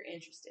that if you're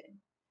interested.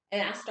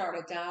 And I start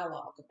a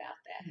dialogue about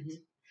that. Mm-hmm.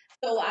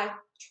 So I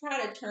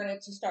try to turn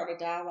it to start a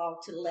dialogue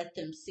to let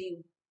them see,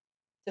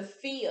 to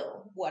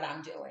feel what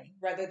I'm doing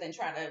rather than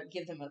try to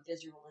give them a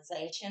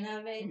visualization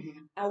of it. Mm-hmm.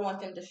 I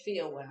want them to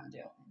feel what I'm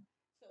doing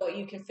so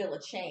you can feel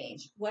a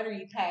change. What are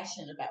you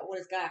passionate about? What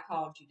has God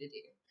called you to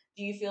do?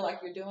 Do you feel like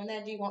you're doing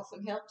that? Do you want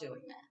some help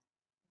doing that?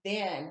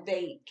 Then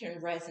they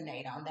can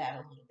resonate on that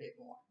a little bit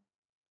more.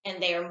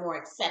 And they are more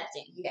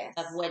accepting yes.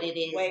 of what it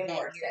is Way that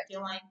more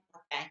you're doing.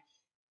 Okay.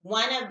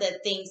 One of the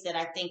things that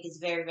I think is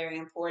very, very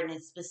important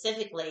is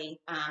specifically,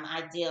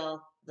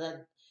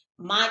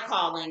 my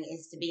calling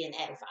is to be an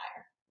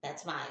edifier.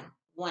 That's my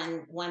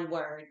one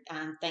word,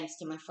 thanks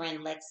to my friend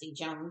Lexi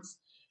Jones.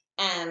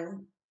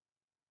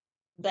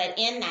 But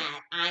in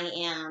that, I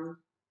am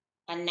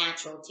a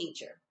natural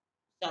teacher.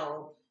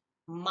 So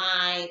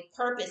my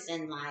purpose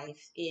in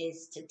life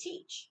is to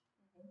teach.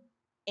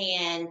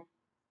 And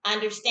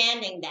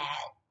understanding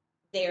that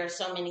there are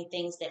so many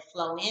things that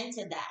flow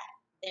into that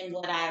than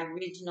what I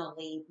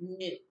originally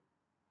knew.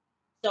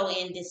 So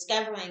in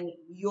discovering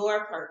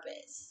your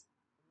purpose,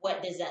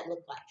 what does that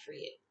look like for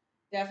you?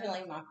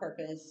 Definitely my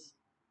purpose,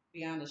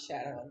 beyond a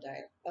shadow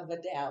of a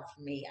doubt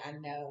for me, I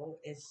know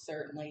is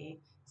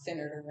certainly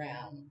centered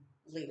around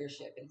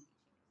leadership and teaching.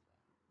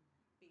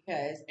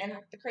 Because, and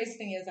the crazy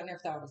thing is, I never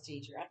thought I was a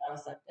teacher. I thought I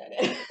sucked at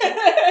it.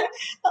 I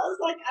was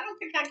like, I don't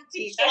think I can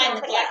teach. I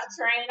don't think I can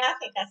train. I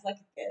think I suck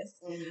at this.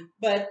 Mm-hmm.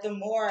 But the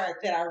more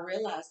that I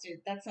realized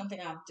it, that's something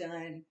I've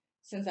done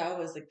since I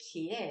was a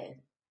kid.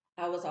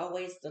 I was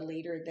always the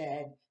leader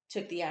that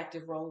took the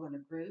active role in a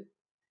group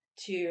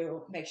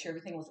to make sure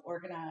everything was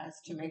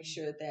organized, to make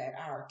sure that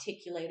I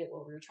articulated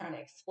what we were trying to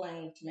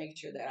explain, to make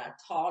sure that I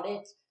taught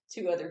it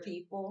to other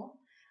people.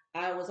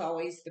 I was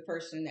always the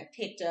person that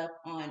picked up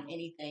on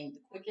anything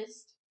the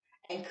quickest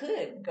and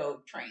could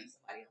go train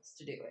somebody else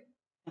to do it.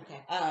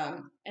 Okay.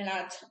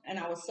 And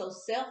I was so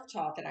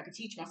self-taught that I could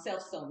teach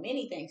myself so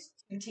many things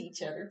to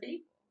teach other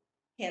people.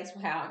 Hence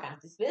how I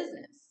got this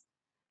business.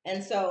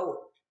 And so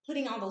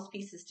putting all those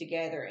pieces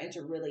together and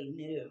to really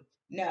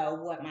know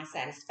what my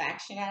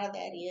satisfaction out of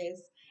that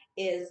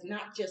is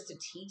not just to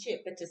teach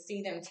it, but to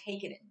see them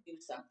take it and do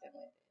something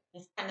with it.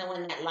 It's kind of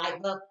when that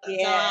light bulb comes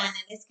on, and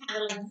it's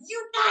kind of like,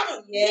 you got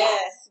it.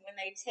 Yes. When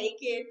they take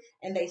it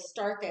and they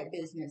start that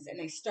business and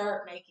they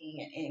start making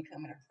an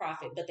income and a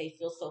profit, but they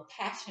feel so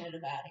passionate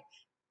about it.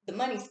 The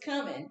money's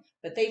coming,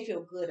 but they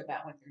feel good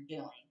about what they're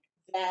doing.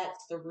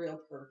 That's the real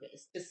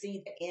purpose, to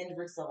see the end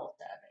result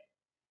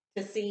of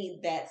it, to see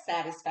that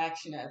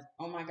satisfaction of,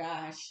 oh my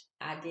gosh,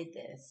 I did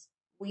this.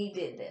 We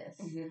did this.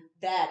 Mm-hmm.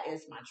 That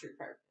is my true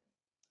purpose.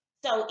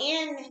 So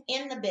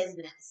in the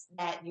business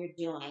that you're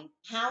doing,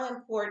 how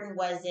important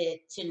was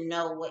it to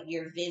know what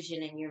your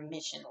vision and your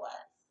mission was?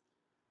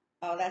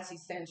 Oh, that's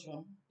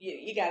essential.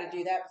 You got to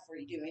do that before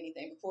you do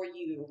anything. Before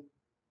you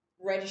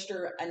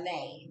register a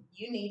name,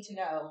 you need to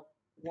know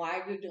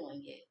why you're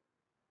doing it,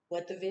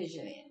 what the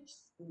vision is,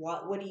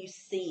 what do you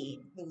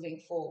see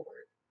moving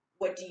forward,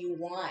 what do you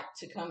want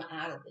to come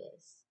out of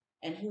this,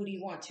 and who do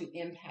you want to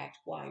impact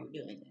while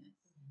you're doing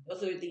this.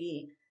 Those are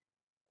the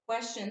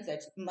questions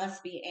that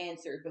must be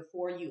answered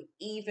before you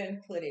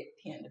even put it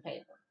pen to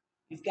paper.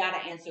 You've got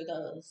to answer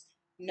those,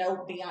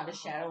 know beyond a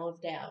shadow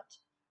of doubt,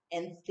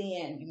 and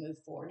then you move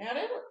forward. Now,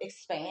 it'll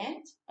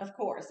expand, of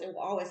course. It will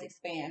always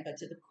expand, but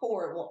to the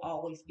core, it will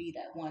always be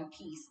that one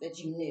piece that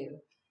you knew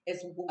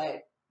is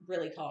what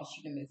really caused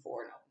you to move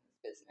forward on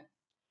this business.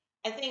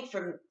 I think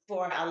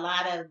for a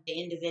lot of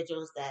the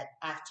individuals that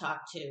I've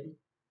talked to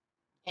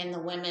and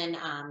the women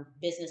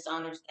business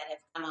owners that have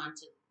come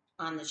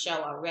on the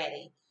show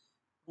already,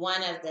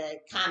 one of the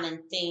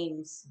common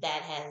themes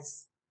that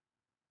has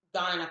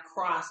gone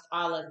across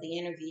all of the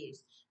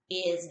interviews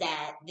is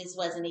that this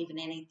wasn't even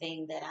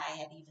anything that I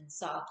had even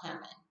saw coming.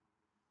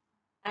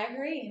 I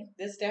agree.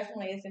 This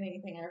definitely isn't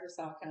anything I ever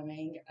saw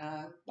coming.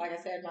 Like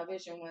I said, my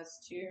vision was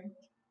to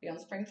be on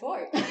Spring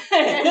Ford and retire.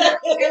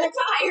 That's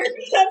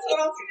what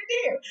I was going to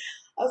do.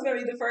 I was going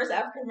to be the first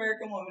African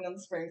American woman on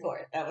the Spring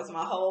Ford. That was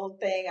my whole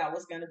thing. I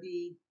was going to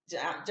be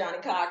Johnny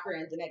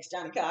Cochran, the next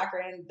Johnny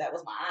Cochran. That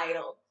was my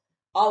idol.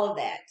 all of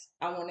that.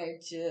 I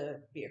wanted to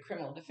be a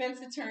criminal defense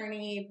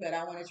attorney, but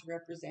I wanted to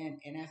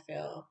represent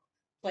NFL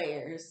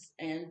players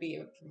and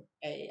be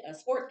a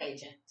sports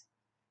agent.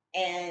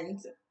 And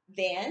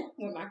then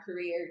when my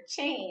career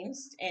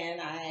changed and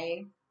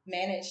I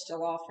managed a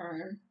law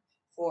firm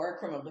for a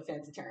criminal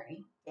defense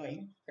attorney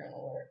doing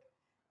criminal work,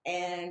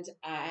 and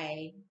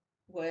I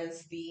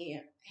was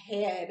the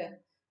head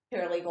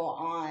paralegal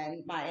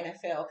on my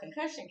NFL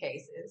concussion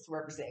cases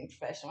representing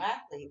professional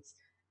athletes.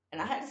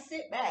 And I had to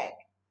sit back.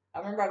 I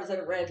remember I was at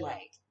a red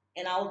light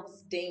and all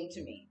was dinged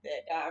to me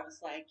that I was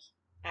like,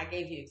 I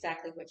gave you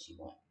exactly what you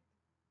wanted.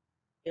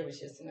 It was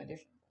just in a different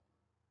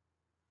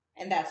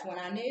way. And that's when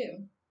I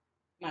knew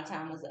my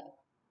time was up.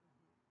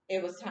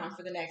 It was time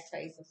for the next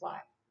phase of life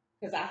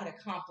because I had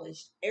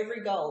accomplished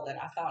every goal that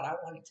I thought I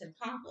wanted to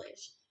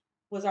accomplish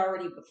was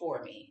already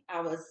before me.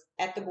 I was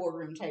at the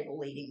boardroom table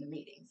leading the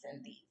meetings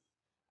and the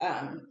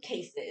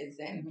cases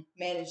and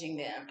managing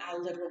them. I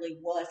literally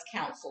was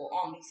counsel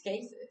on these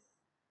cases.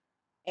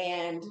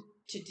 And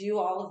to do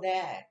all of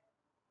that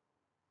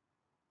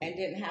and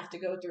didn't have to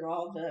go through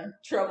all the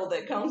trouble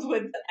that comes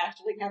with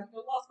actually having to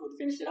go to law school to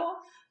finish it all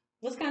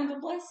was kind of a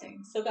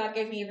blessing. So God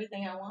gave me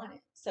everything I wanted.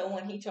 So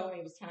when He told me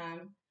it was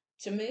time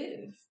to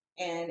move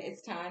and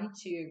it's time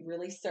to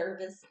really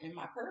service in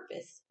my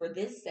purpose for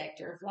this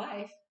sector of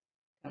life,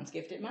 comes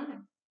Gifted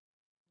Mind.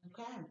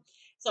 Okay.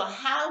 So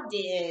how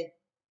did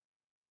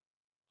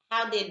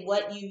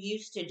what you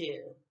used to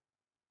do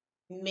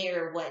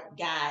mirror what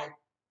God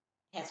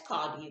has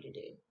called you to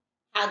do?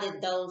 How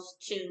did those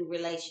two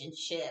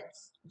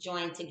relationships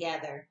join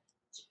together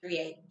to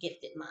create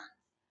Gifted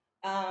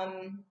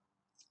Mind?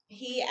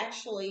 He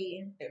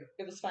actually,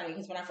 it was funny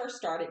because when I first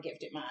started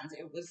Gifted Minds,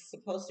 it was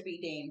supposed to be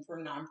deemed for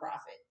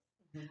nonprofit,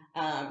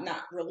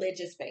 not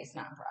religious-based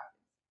nonprofit.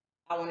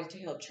 I wanted to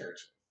help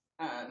churches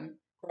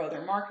grow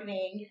their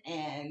marketing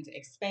and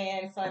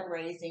expand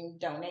fundraising,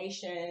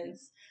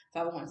 donations,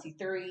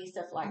 501c3,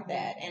 stuff like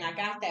that. And I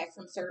got that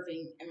from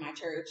serving in my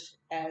church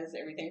as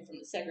everything from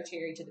the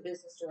secretary to the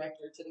business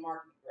director to the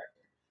marketing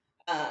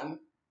director.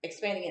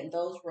 Expanding in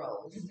those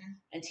roles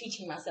and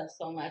teaching myself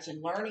so much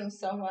and learning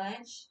so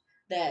much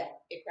that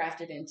it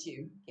crafted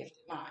into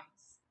Gifted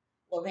Minds.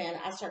 Well, then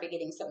I started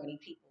getting so many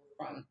people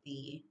from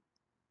the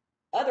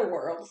other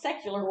world, the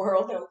secular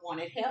world, that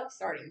wanted help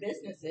starting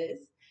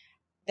businesses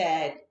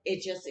that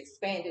it just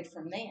expanded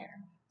from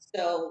there.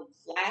 So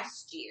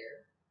last year,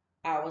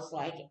 I was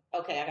like,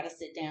 okay, I got to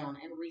sit down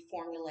and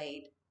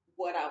reformulate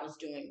what I was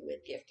doing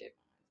with Gifted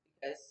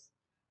Minds because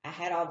I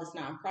had all this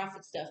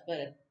nonprofit stuff,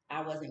 but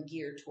I wasn't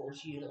geared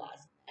towards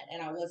utilizing that.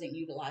 And I wasn't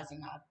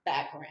utilizing my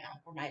background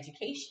or my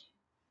education.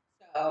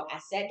 So I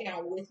sat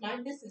down with my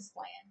business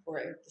plan for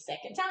the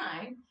second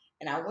time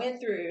and I went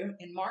through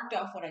and marked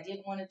off what I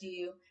didn't want to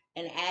do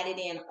and added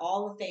in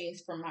all the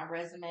things from my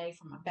resume,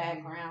 from my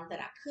background that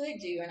I could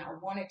do and I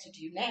wanted to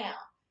do now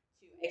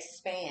to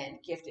expand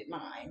Gifted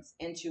Minds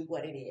into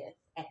what it is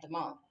at the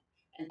moment.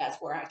 And that's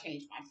where I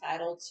changed my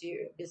title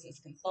to business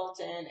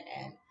consultant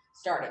and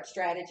startup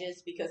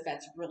strategist because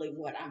that's really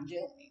what I'm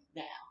doing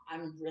now.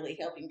 I'm really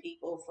helping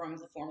people from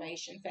the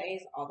formation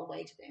phase all the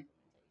way to the implementation.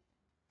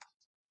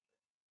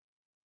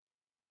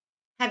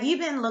 Have you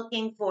been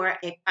looking for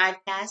a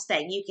podcast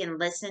that you can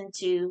listen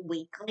to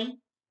weekly?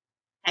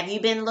 Have you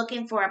been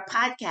looking for a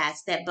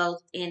podcast that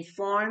both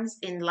informs,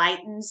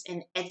 enlightens,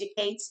 and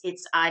educates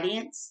its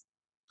audience?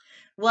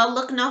 Well,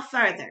 look no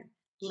further.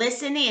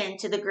 Listen in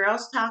to the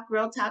Girls Talk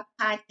Real Talk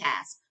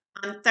podcast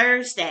on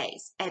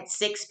Thursdays at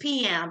 6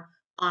 p.m.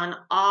 on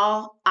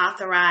all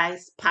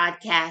authorized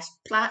podcast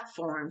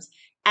platforms,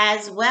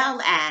 as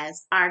well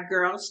as our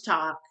Girls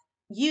Talk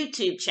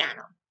YouTube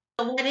channel.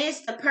 So what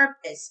is the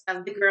purpose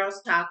of the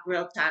Girls Talk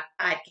Real Talk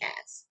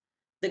podcast?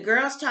 The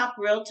Girls Talk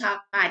Real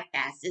Talk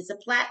podcast is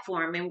a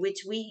platform in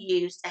which we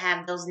use to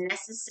have those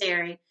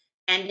necessary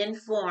and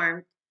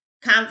informed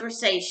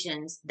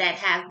conversations that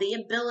have the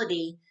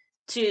ability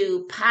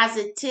to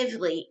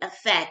positively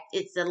affect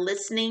its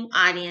listening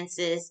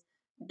audience's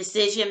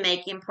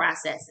decision-making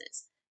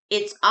processes.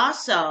 It's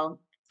also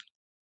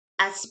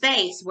a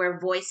space where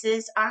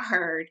voices are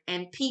heard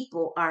and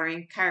people are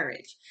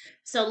encouraged.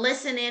 So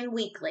listen in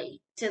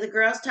weekly to the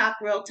Girls Talk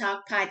Real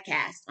Talk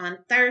podcast on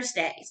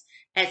Thursdays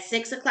at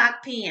 6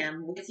 o'clock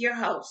p.m. with your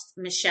host,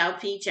 Michelle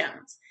P.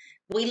 Jones.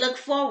 We look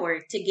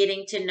forward to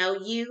getting to know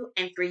you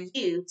and for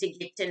you to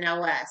get to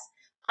know us.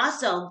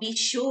 Also, be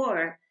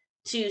sure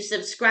to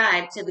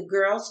subscribe to the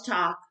Girls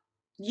Talk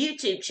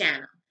YouTube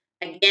channel.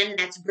 Again,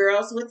 that's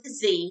Girls with a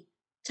Z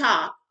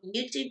Talk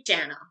YouTube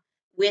channel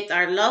with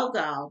our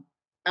logo,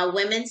 a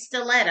women's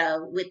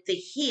stiletto with the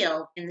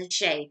heel in the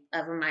shape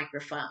of a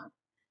microphone.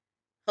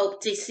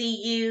 Hope to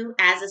see you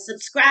as a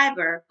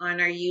subscriber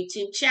on our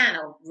YouTube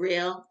channel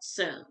real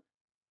soon.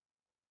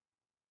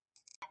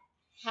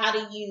 How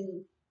do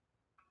you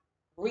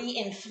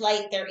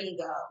reinflate their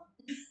ego?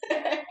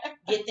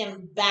 Get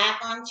them back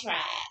on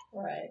track,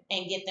 right,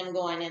 and get them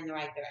going in the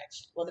right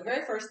direction. Well, the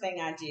very first thing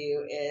I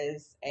do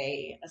is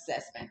a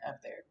assessment of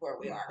where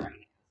we are right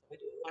now. So we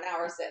do a 1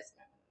 hour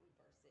assessment when we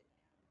first sit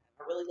down.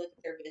 I really look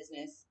at their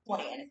business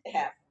plan if they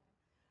have one.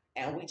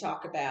 And we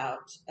talk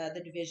about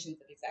the divisions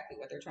of exactly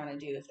what they're trying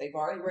to do. If they've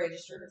already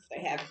registered, if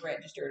they haven't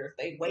registered, or if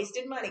they've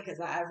wasted money, because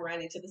I've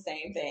run into the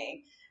same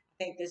thing.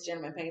 I think this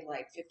gentleman paid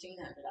like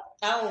 $1,500.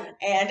 Oh,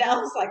 And I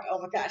was like,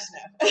 oh my gosh,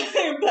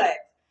 no. But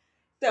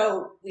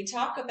so we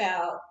talk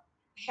about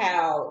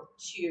how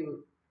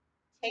to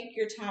take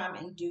your time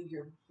and do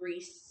your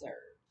research.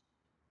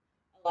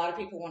 A lot of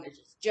people want to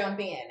just jump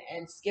in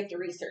and skip the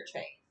research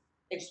phase.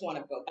 They just want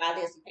to go buy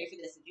this and pay for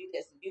this and do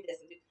this and do this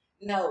and do.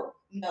 No,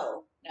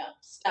 no, no.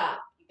 Stop.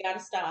 You got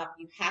to stop.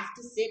 You have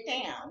to sit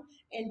down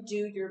and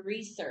do your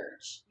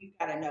research. You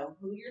got to know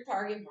who your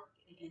target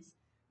market is.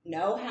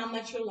 Know how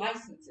much your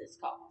licenses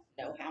cost.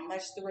 Know how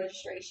much the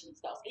registrations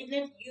cost.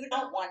 Even if you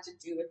don't want to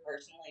do it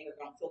personally or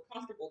don't feel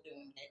comfortable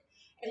doing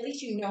it, at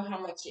least you know how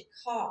much it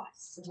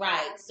costs.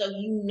 right. So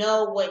you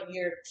know what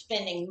you're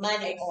spending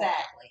money on.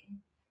 Exactly.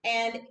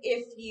 And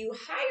if you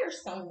hire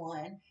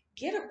someone,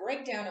 get a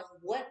breakdown of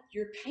what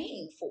you're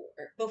paying for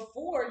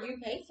before you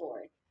pay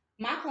for it.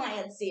 My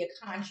clients see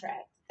a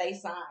contract they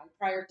sign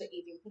prior to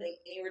even putting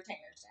any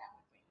retainers down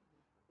with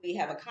me. We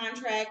have a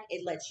contract.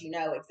 It lets you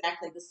know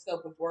exactly the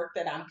scope of work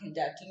that I'm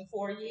conducting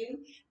for you,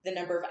 the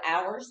number of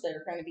hours that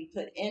are going to be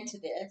put into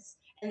this,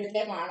 and the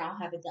deadline I'll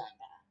have it done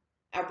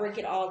by. I break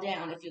it all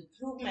down. If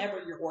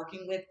whomever you're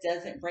working with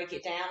doesn't break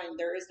it down and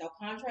there is no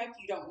contract,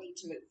 you don't need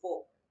to move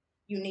forward.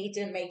 You need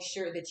to make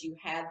sure that you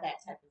have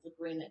that type of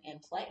agreement in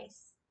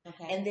place.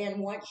 Okay. And then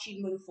once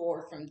you move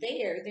forward from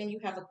there, then you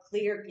have a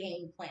clear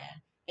game plan.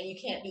 And you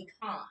can't be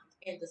conned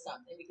into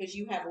something because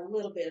you have a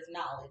little bit of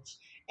knowledge.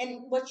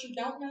 And what you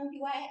don't know,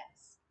 you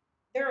ask.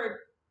 There are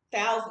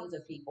thousands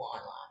of people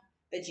online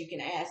that you can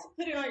ask.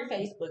 Put it on your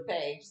Facebook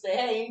page. Say,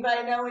 hey,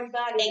 anybody know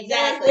anybody?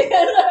 Exactly.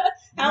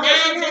 How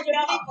 900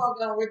 people are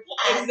going to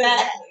reply.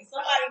 Exactly.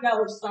 Somebody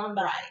knows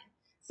somebody.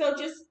 So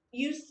just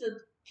use the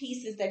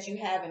pieces that you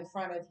have in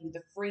front of you,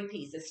 the free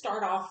pieces.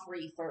 Start off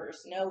free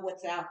first. Know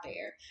what's out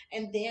there.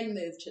 And then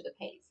move to the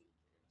paid.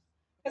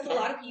 Because a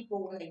lot of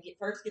people, when they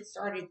first get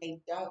started,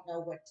 they don't know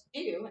what to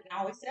do. And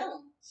I always tell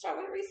them, start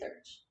with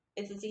research.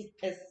 It's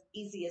as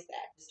easy as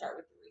that, to start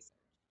with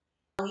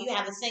the research. You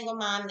have a single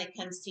mom that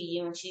comes to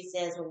you and she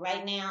says, well,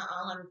 right now,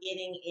 all I'm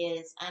getting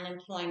is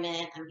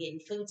unemployment. I'm getting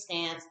food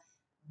stamps.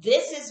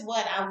 This is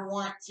what I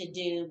want to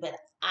do, but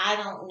I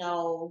don't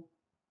know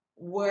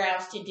where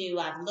else to do.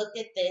 I've looked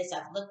at this.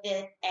 I've looked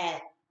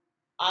at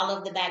all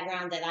of the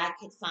background that I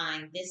could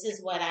find. This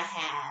is what I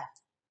have.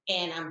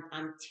 And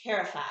I'm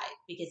terrified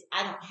because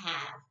I don't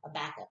have a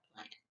backup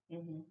plan.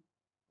 Mm-hmm.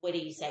 What do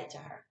you say to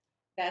her?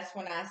 That's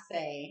when I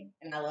say,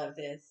 and I love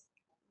this,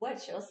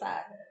 what's your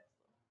side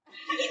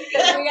hustle?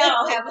 Because we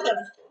all have hustles.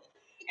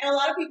 And a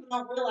lot of people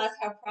don't realize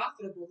how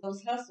profitable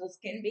those hustles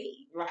can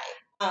be. Right.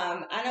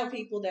 I know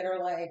people that are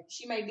like,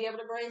 she may be able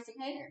to braid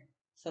some hair.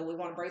 So we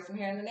want to braid some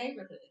hair in the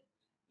neighborhood.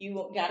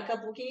 You got a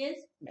couple of kids,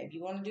 maybe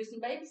you want to do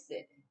some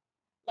babysitting.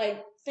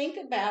 Like, think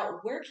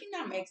about where can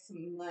I make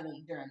some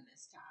money during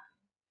this time?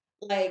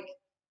 Like,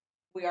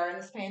 we are in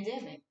this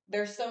pandemic.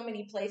 There's so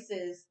many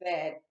places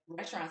that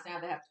restaurants now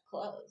that have to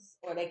close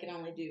or they can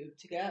only do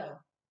to go.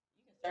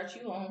 You can start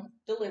your own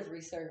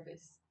delivery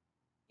service.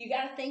 You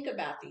got to think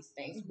about these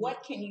things. Mm-hmm.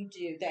 What can you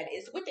do that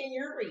is within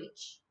your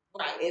reach,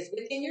 right? Is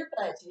within your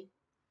budget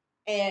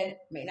and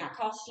may not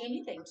cost you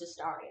anything to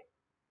start it.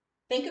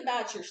 Think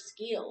about your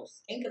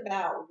skills. Think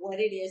about what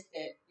it is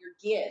that your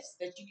gifts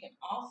that you can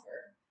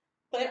offer,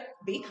 but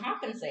be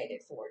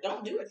compensated for it.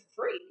 Don't do it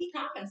for free. Be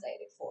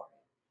compensated for it.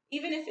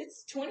 Even if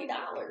it's $20,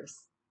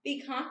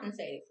 be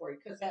compensated for it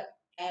because that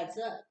adds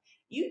up.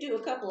 You do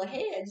a couple of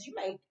heads, you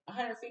make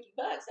 $150.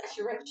 That's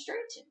your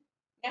registration.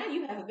 Now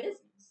you have a business.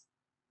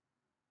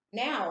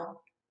 Now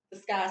the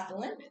sky's the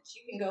limit.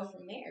 You can go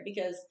from there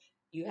because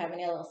you have an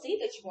LLC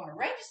that you want to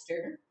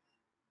register.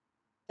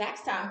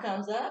 Tax time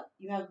comes up,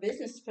 you have a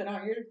business to put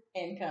on your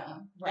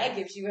income. Right. That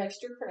gives you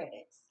extra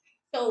credits.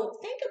 So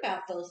think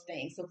about those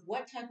things of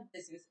what type of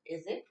business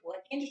is it?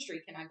 What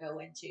industry can I go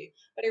into?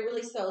 But it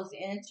really sews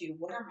into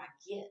what are my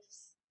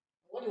gifts?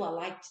 What do I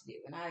like to do?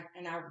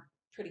 And I'm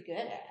pretty good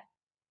at.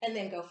 And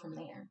then go from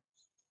there.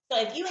 So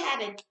if you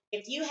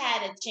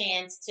had a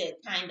chance to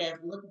kind of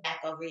look back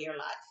over your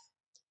life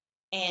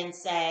and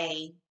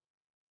say,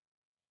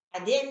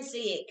 I didn't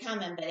see it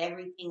coming, but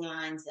everything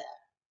lines up,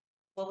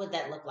 what would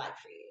that look like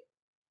for you?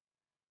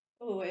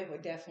 Oh, it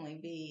would definitely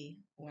be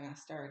when I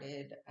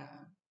started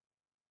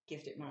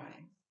Gifted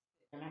Minds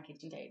on my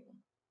kitchen table.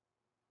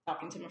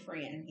 Talking to my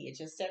friend. He had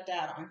just stepped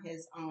out on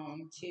his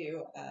own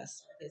to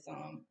start his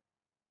own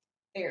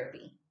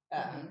therapy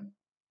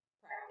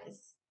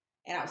practice.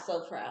 And I was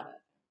so proud of him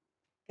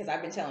because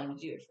I've been telling him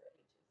to do it for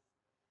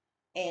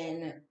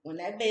ages. And when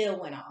that bell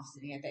went off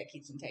sitting at that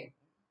kitchen table,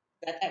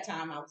 at that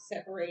time I was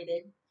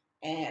separated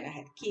and I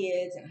had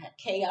kids and I had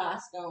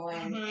chaos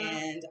going. Mm-hmm.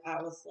 And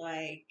I was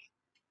like,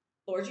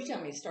 Lord, you tell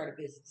me to start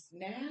a business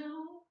now?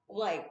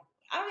 Like,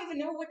 I don't even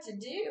know what to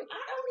do.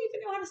 I don't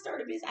even know how to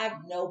start a business. I have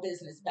no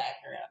business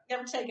background.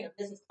 Never taken a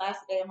business class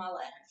a day in my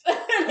life.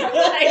 I'm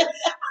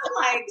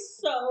like,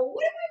 so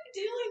what am I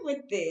doing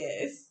with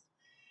this?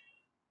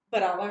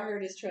 But all I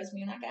heard is trust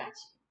me and I got you.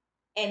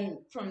 And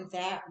from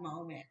that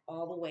moment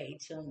all the way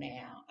till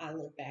now, I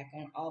look back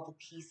on all the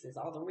pieces,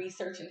 all the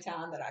research and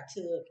time that I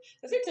took,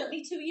 because it took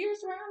me 2 years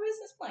to write a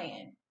business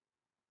plan.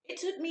 It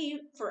took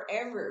me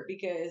forever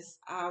because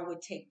I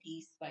would take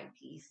piece by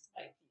piece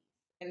by piece.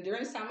 And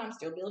during this time, I'm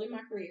still building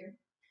my career,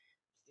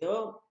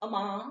 still a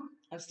mom,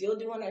 I'm still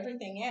doing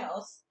everything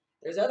else.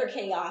 There's other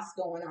chaos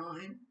going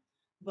on,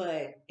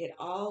 but it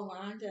all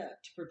lined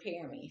up to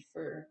prepare me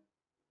for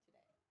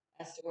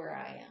as to where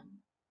I am,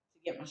 to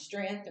get my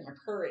strength and my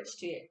courage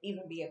to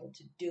even be able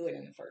to do it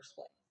in the first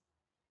place,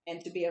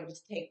 and to be able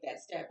to take that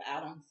step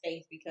out on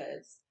faith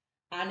because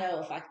I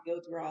know if I could go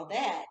through all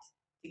that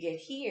to get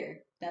here,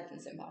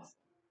 nothing's impossible.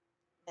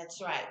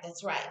 That's right.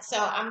 That's right. So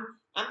I'm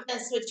going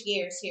to switch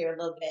gears here a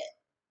little bit.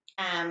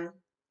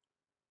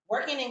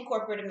 Working in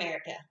corporate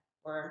America,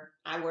 where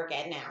I work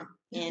at now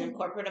in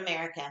corporate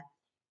America,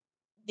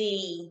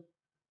 the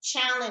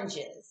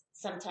challenges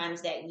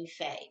sometimes that you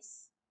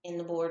face in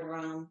the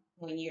boardroom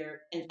when you're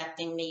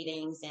conducting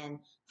meetings and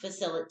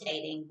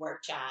facilitating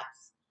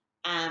workshops.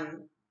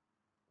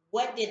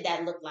 What did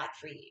that look like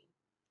for you?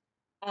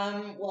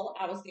 Well,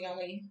 I was the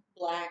only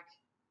Black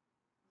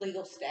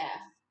legal staff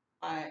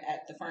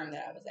at the firm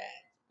that I was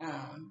at.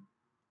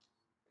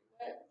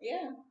 But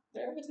yeah,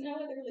 there was no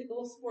other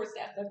legal support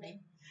staff but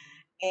me.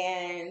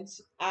 And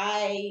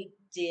I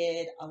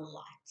did a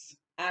lot.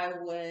 I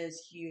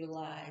was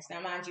utilized. Now,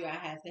 mind you, I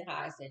had the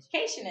highest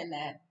education in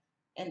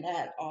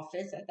that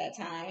office at that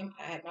time.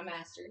 I had my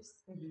master's.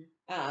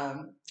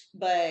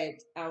 But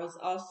I was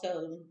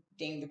also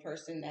deemed the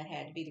person that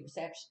had to be the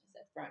receptionist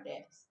at the front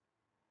desk.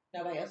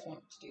 Nobody else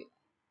wanted to do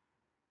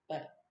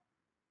that.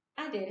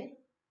 But I did it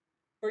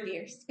for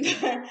years.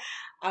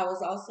 I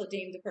was also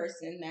deemed the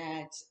person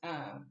that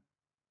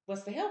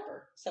was the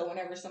helper. So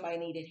whenever somebody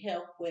needed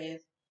help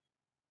with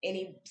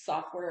any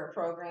software or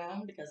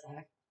program, because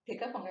I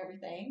pick up on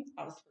everything,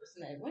 I was the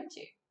person that it went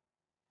to.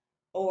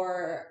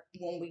 Or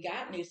when we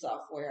got new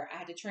software, I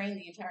had to train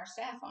the entire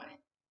staff on it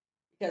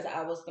because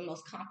I was the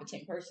most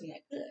competent person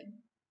that could.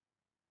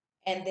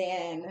 And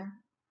then,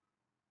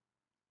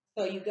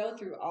 so you go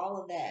through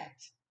all of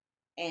that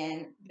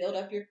and build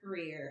up your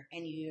career,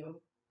 and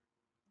you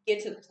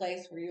get to the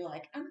place where you're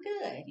like, I'm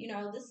good.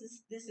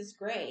 This is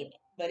great.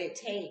 But it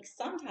takes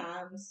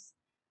sometimes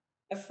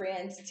a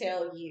friend to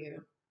tell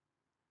you,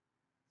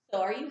 so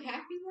are you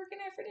happy working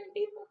there for them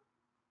people?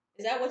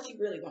 Is that what you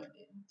really want to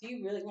do? Do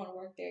you really want to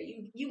work there?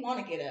 You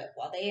want to get up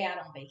while they out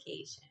on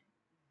vacation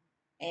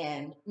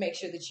and make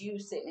sure that you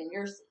sitting in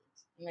your seat,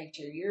 make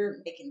sure you're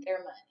making their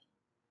money,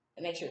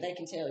 and make sure they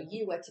can tell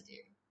you what to do.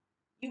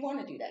 You want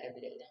to do that every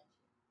day, don't you?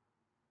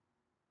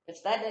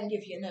 If that doesn't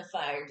give you enough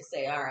fire to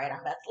say, all right, I'm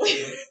about to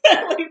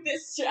leave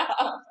this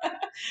job.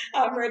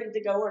 I'm ready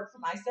to go work for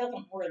myself.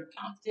 I'm more than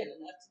competent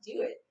enough to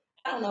do it.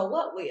 I don't know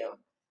what will.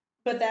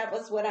 But that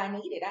was what I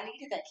needed. I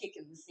needed that kick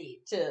in the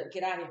seat to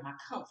get out of my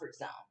comfort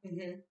zone.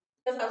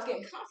 Because I was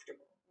getting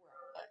comfortable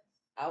where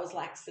I was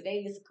like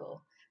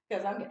sedatical.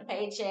 Because I'm getting a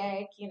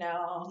paycheck,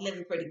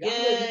 Living pretty I'm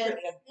living good.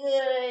 pretty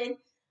good.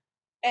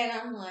 And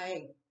I'm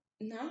like,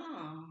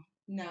 no,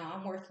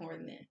 I'm worth more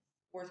than this.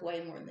 Worth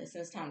way more than this.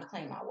 And it's time to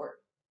claim my worth.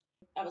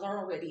 I was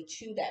already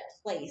to that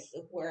place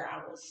of where I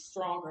was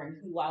stronger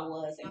in who I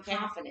was and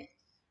confident.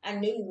 I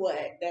knew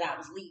that I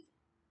was leaving.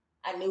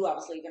 I knew I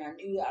was leaving. I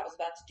knew I was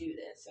about to do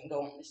this and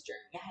go on this journey.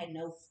 I had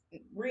no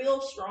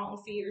real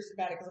strong fears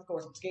about it because, of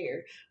course, I'm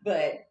scared.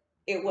 But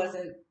it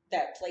wasn't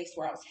that place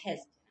where I was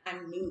hesitant. I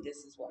knew this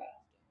is what I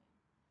was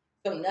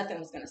doing. So nothing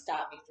was going to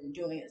stop me from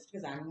doing this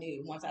because I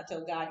knew once I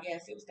told God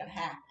yes, it was going to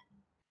happen.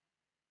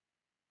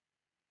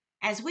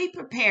 As we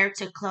prepare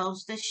to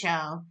close the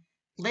show,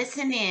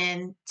 listen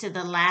in to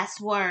the last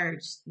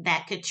words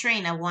that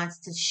Katrina wants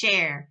to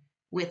share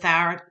with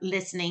our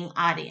listening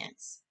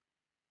audience.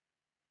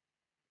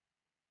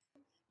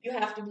 You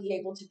have to be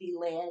able to be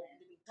led and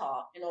to be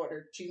taught in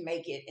order to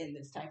make it in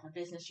this type of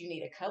business. You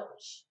need a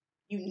coach.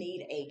 You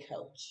need a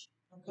coach.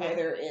 Okay.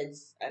 Whether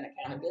it's an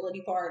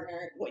accountability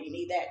partner, well, you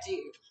need that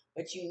too.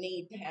 But you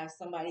need to have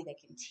somebody that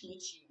can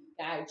teach you,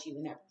 guide you,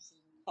 and never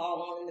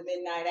call on in the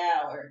midnight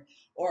hour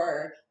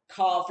or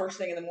call first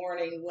thing in the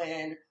morning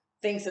when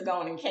things are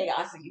going in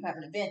chaos and you have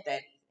an event that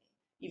evening.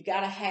 You've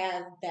got to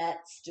have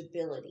that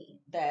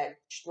stability, that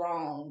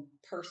strong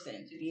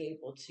person to be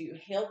able to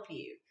help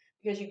you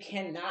because you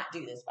cannot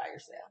do this by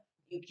yourself.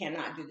 You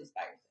cannot do this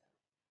by yourself.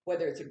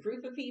 Whether it's a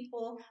group of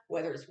people,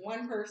 whether it's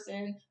one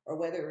person, or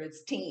whether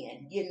it's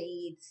 10, you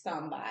need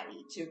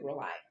somebody to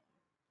rely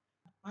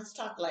on. Let's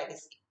talk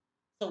legacy.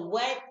 So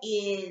what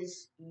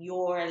is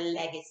your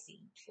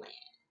legacy plan?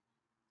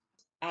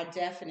 I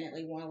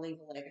definitely want to leave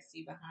a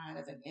legacy behind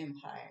of an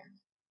empire.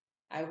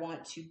 I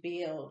want to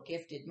build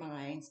gifted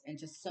minds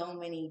into so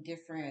many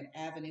different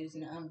avenues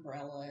and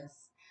umbrellas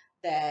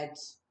that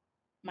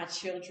my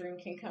children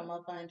can come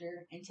up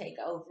under and take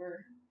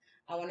over.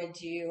 I want to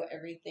do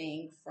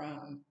everything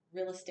from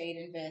real estate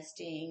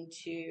investing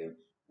to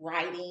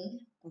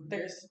writing.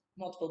 There's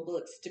multiple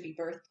books to be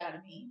birthed out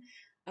of me.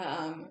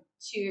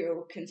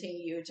 to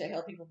continue to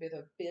help people build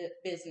their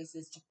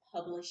businesses, to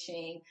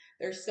publishing.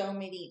 There's so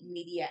many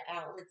media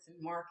outlets and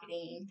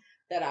marketing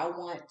that I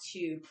want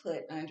to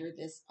put under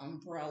this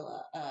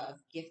umbrella of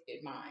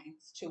Gifted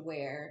Minds, to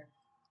where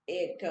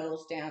it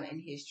goes down in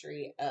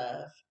history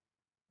of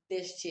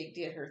this chick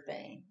did her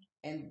thing,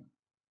 and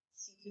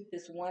she took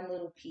this one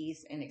little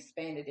piece and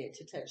expanded it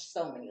to touch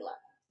so many lives,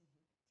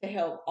 to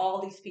help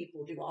all these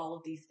people do all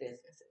of these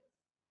businesses,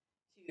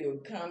 to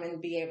come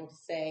and be able to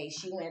say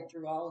she went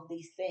through all of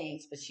these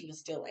things, but she was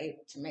still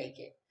able to make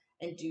it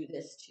and do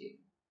this too.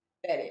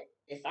 That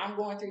if I'm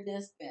going through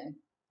this, then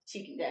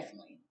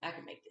I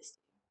can make this too.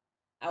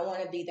 I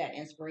want to be that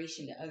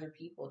inspiration to other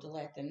people, to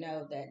let them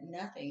know that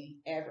nothing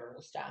ever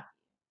will stop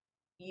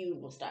you. You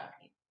will stop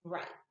you.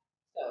 Right.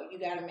 So you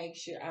got to make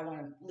sure. I want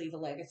to leave a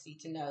legacy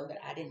to know that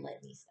I didn't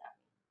let me stop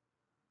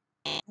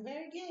me.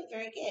 Very good,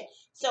 very good.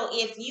 So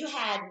if you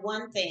had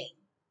one thing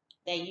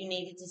that you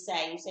needed to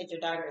say, you said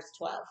your daughter is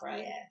 12,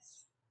 right?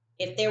 Yes.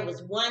 If there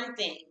was one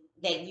thing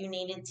that you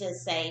needed to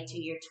say to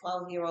your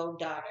 12-year-old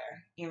daughter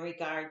in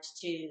regards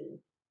to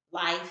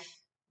life,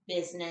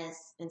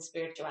 business, and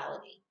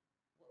spirituality,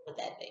 what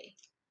would that be?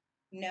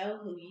 Know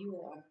who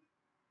you are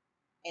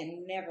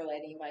and never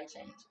let anybody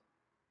change you.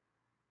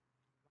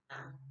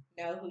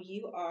 Know who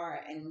you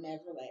are and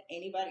never let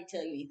anybody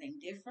tell you anything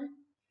different.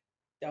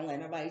 Don't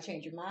let nobody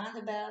change your mind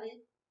about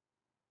it.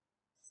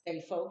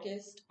 Stay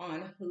focused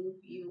on who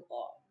you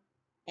are.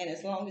 And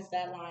as long as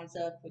that lines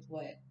up with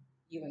what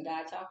you and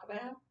God talk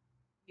about,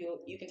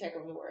 you can take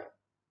over the world.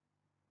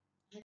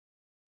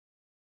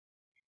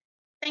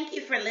 Thank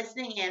you for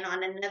listening in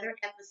on another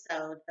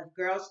episode of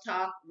Girls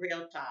Talk,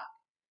 Real Talk.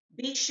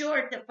 Be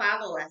sure to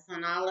follow us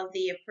on all of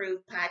the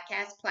approved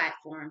podcast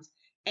platforms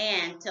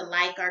and to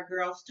like our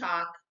Girls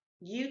Talk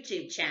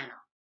YouTube channel.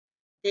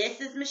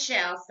 This is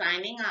Michelle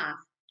signing off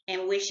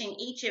and wishing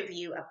each of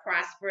you a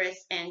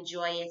prosperous and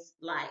joyous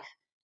life.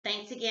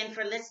 Thanks again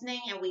for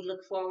listening, and we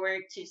look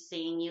forward to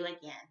seeing you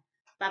again.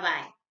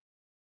 Bye-bye.